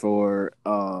disciplined for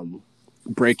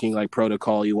breaking like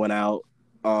protocol. He went out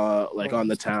like on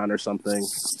the town or something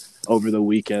over the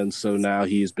weekend, so now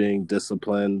he's being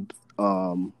disciplined.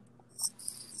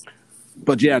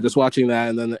 But yeah, just watching that,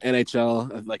 and then the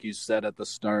NHL, like you said at the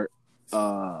start,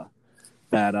 that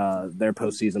their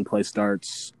postseason play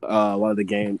starts. One of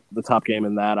the top game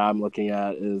in that I'm looking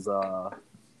at is the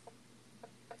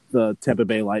Tampa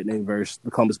Bay Lightning versus the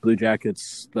Columbus Blue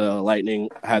Jackets. The Lightning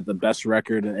had the best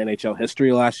record in NHL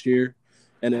history last year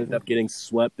and ended up getting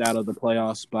swept out of the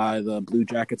playoffs by the Blue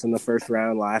Jackets in the first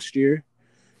round last year.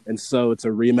 And so it's a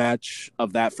rematch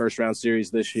of that first round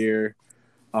series this year.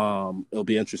 It'll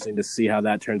be interesting to see how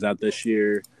that turns out this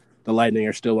year. The Lightning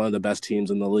are still one of the best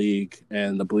teams in the league,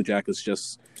 and the Blue Jackets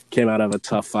just came out of a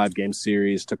tough 5-game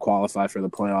series to qualify for the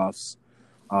playoffs.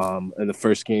 And the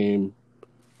first game,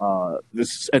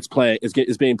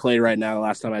 it's being played right now. The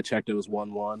last time I checked, it was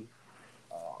 1-1.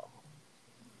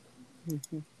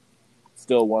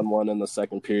 Still 1-1 in the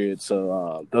second period.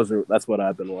 So that's what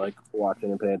I've been like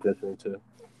watching and paying attention to.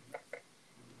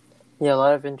 Yeah, a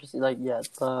lot of interesting,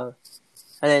 the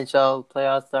NHL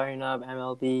playoffs starting up,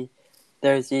 MLB.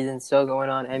 their season's still going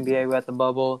on. NBA, we got the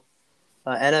bubble.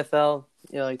 NFL,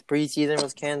 like the preseason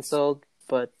was canceled,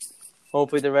 but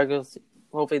hopefully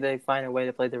hopefully they find a way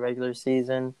to play the regular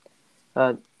season.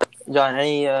 John,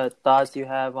 any thoughts you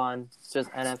have on just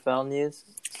NFL news?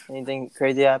 Anything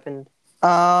crazy happened? But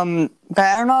I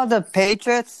don't know. The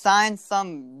Patriots signed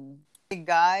some big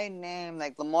guy named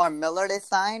like Lamar Miller. They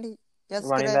signed yesterday.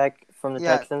 Running back from the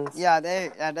Texans.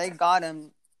 They got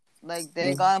him. Like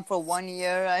they got him for 1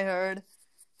 year, I heard.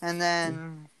 And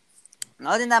then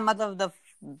nothing that much of the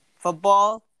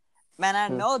football. Man, I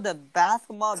know the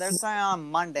basketball. They're starting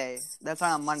on Monday. The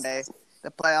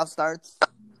playoff starts.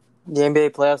 The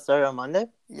NBA playoffs start on Monday?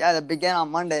 Yeah, they begin on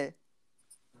Monday.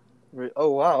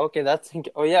 Oh, wow. Okay,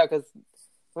 oh, yeah, because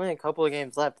only a couple of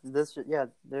games left.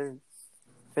 They're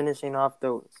finishing off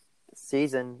the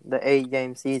season, the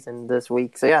 8-game season this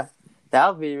week. So, yeah,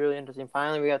 that'll be really interesting.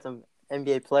 Finally, we got some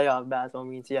NBA playoff basketball.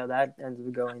 We can see how that ends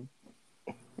up going.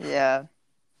 Yeah.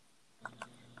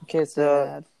 Okay, so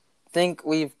I think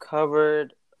we've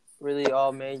covered really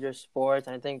all major sports.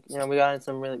 And I think, we got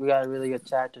a really good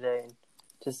chat today. And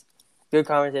just good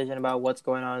conversation about what's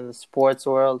going on in the sports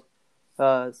world.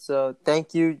 So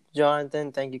thank you,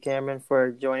 Jonathan. Thank you, Cameron,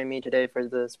 for joining me today for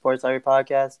the Sports Library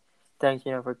podcast. Thanks,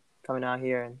 for coming out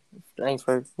here, and thanks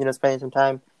for, spending some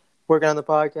time working on the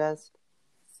podcast.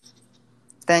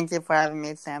 Thank you for having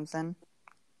me, Samson.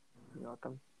 You're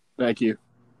welcome. Thank you.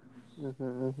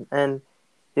 And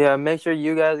yeah, make sure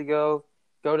you guys go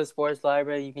to Sports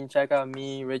Library. You can check out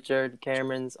me, Richard,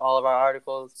 Cameron's, all of our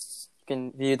articles. You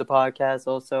can view the podcast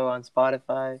also on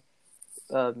Spotify.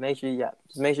 Make sure you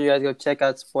guys go check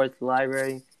out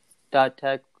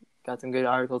sportslibrary.tech. Got some good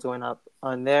articles going up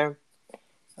on there.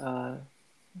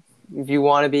 If you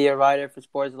want to be a writer for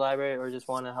Sports Library or just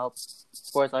want to help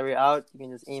Sports Library out, you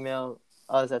can just email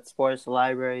us at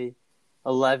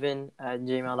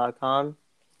sportslibrary11@gmail.com.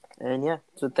 And yeah,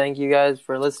 so thank you guys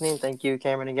for listening. Thank you,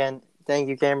 Cameron, again. Thank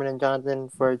you, Cameron and Jonathan,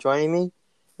 for joining me.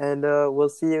 And we'll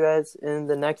see you guys in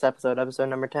the next episode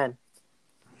number 10.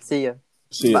 See ya.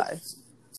 See ya. Bye.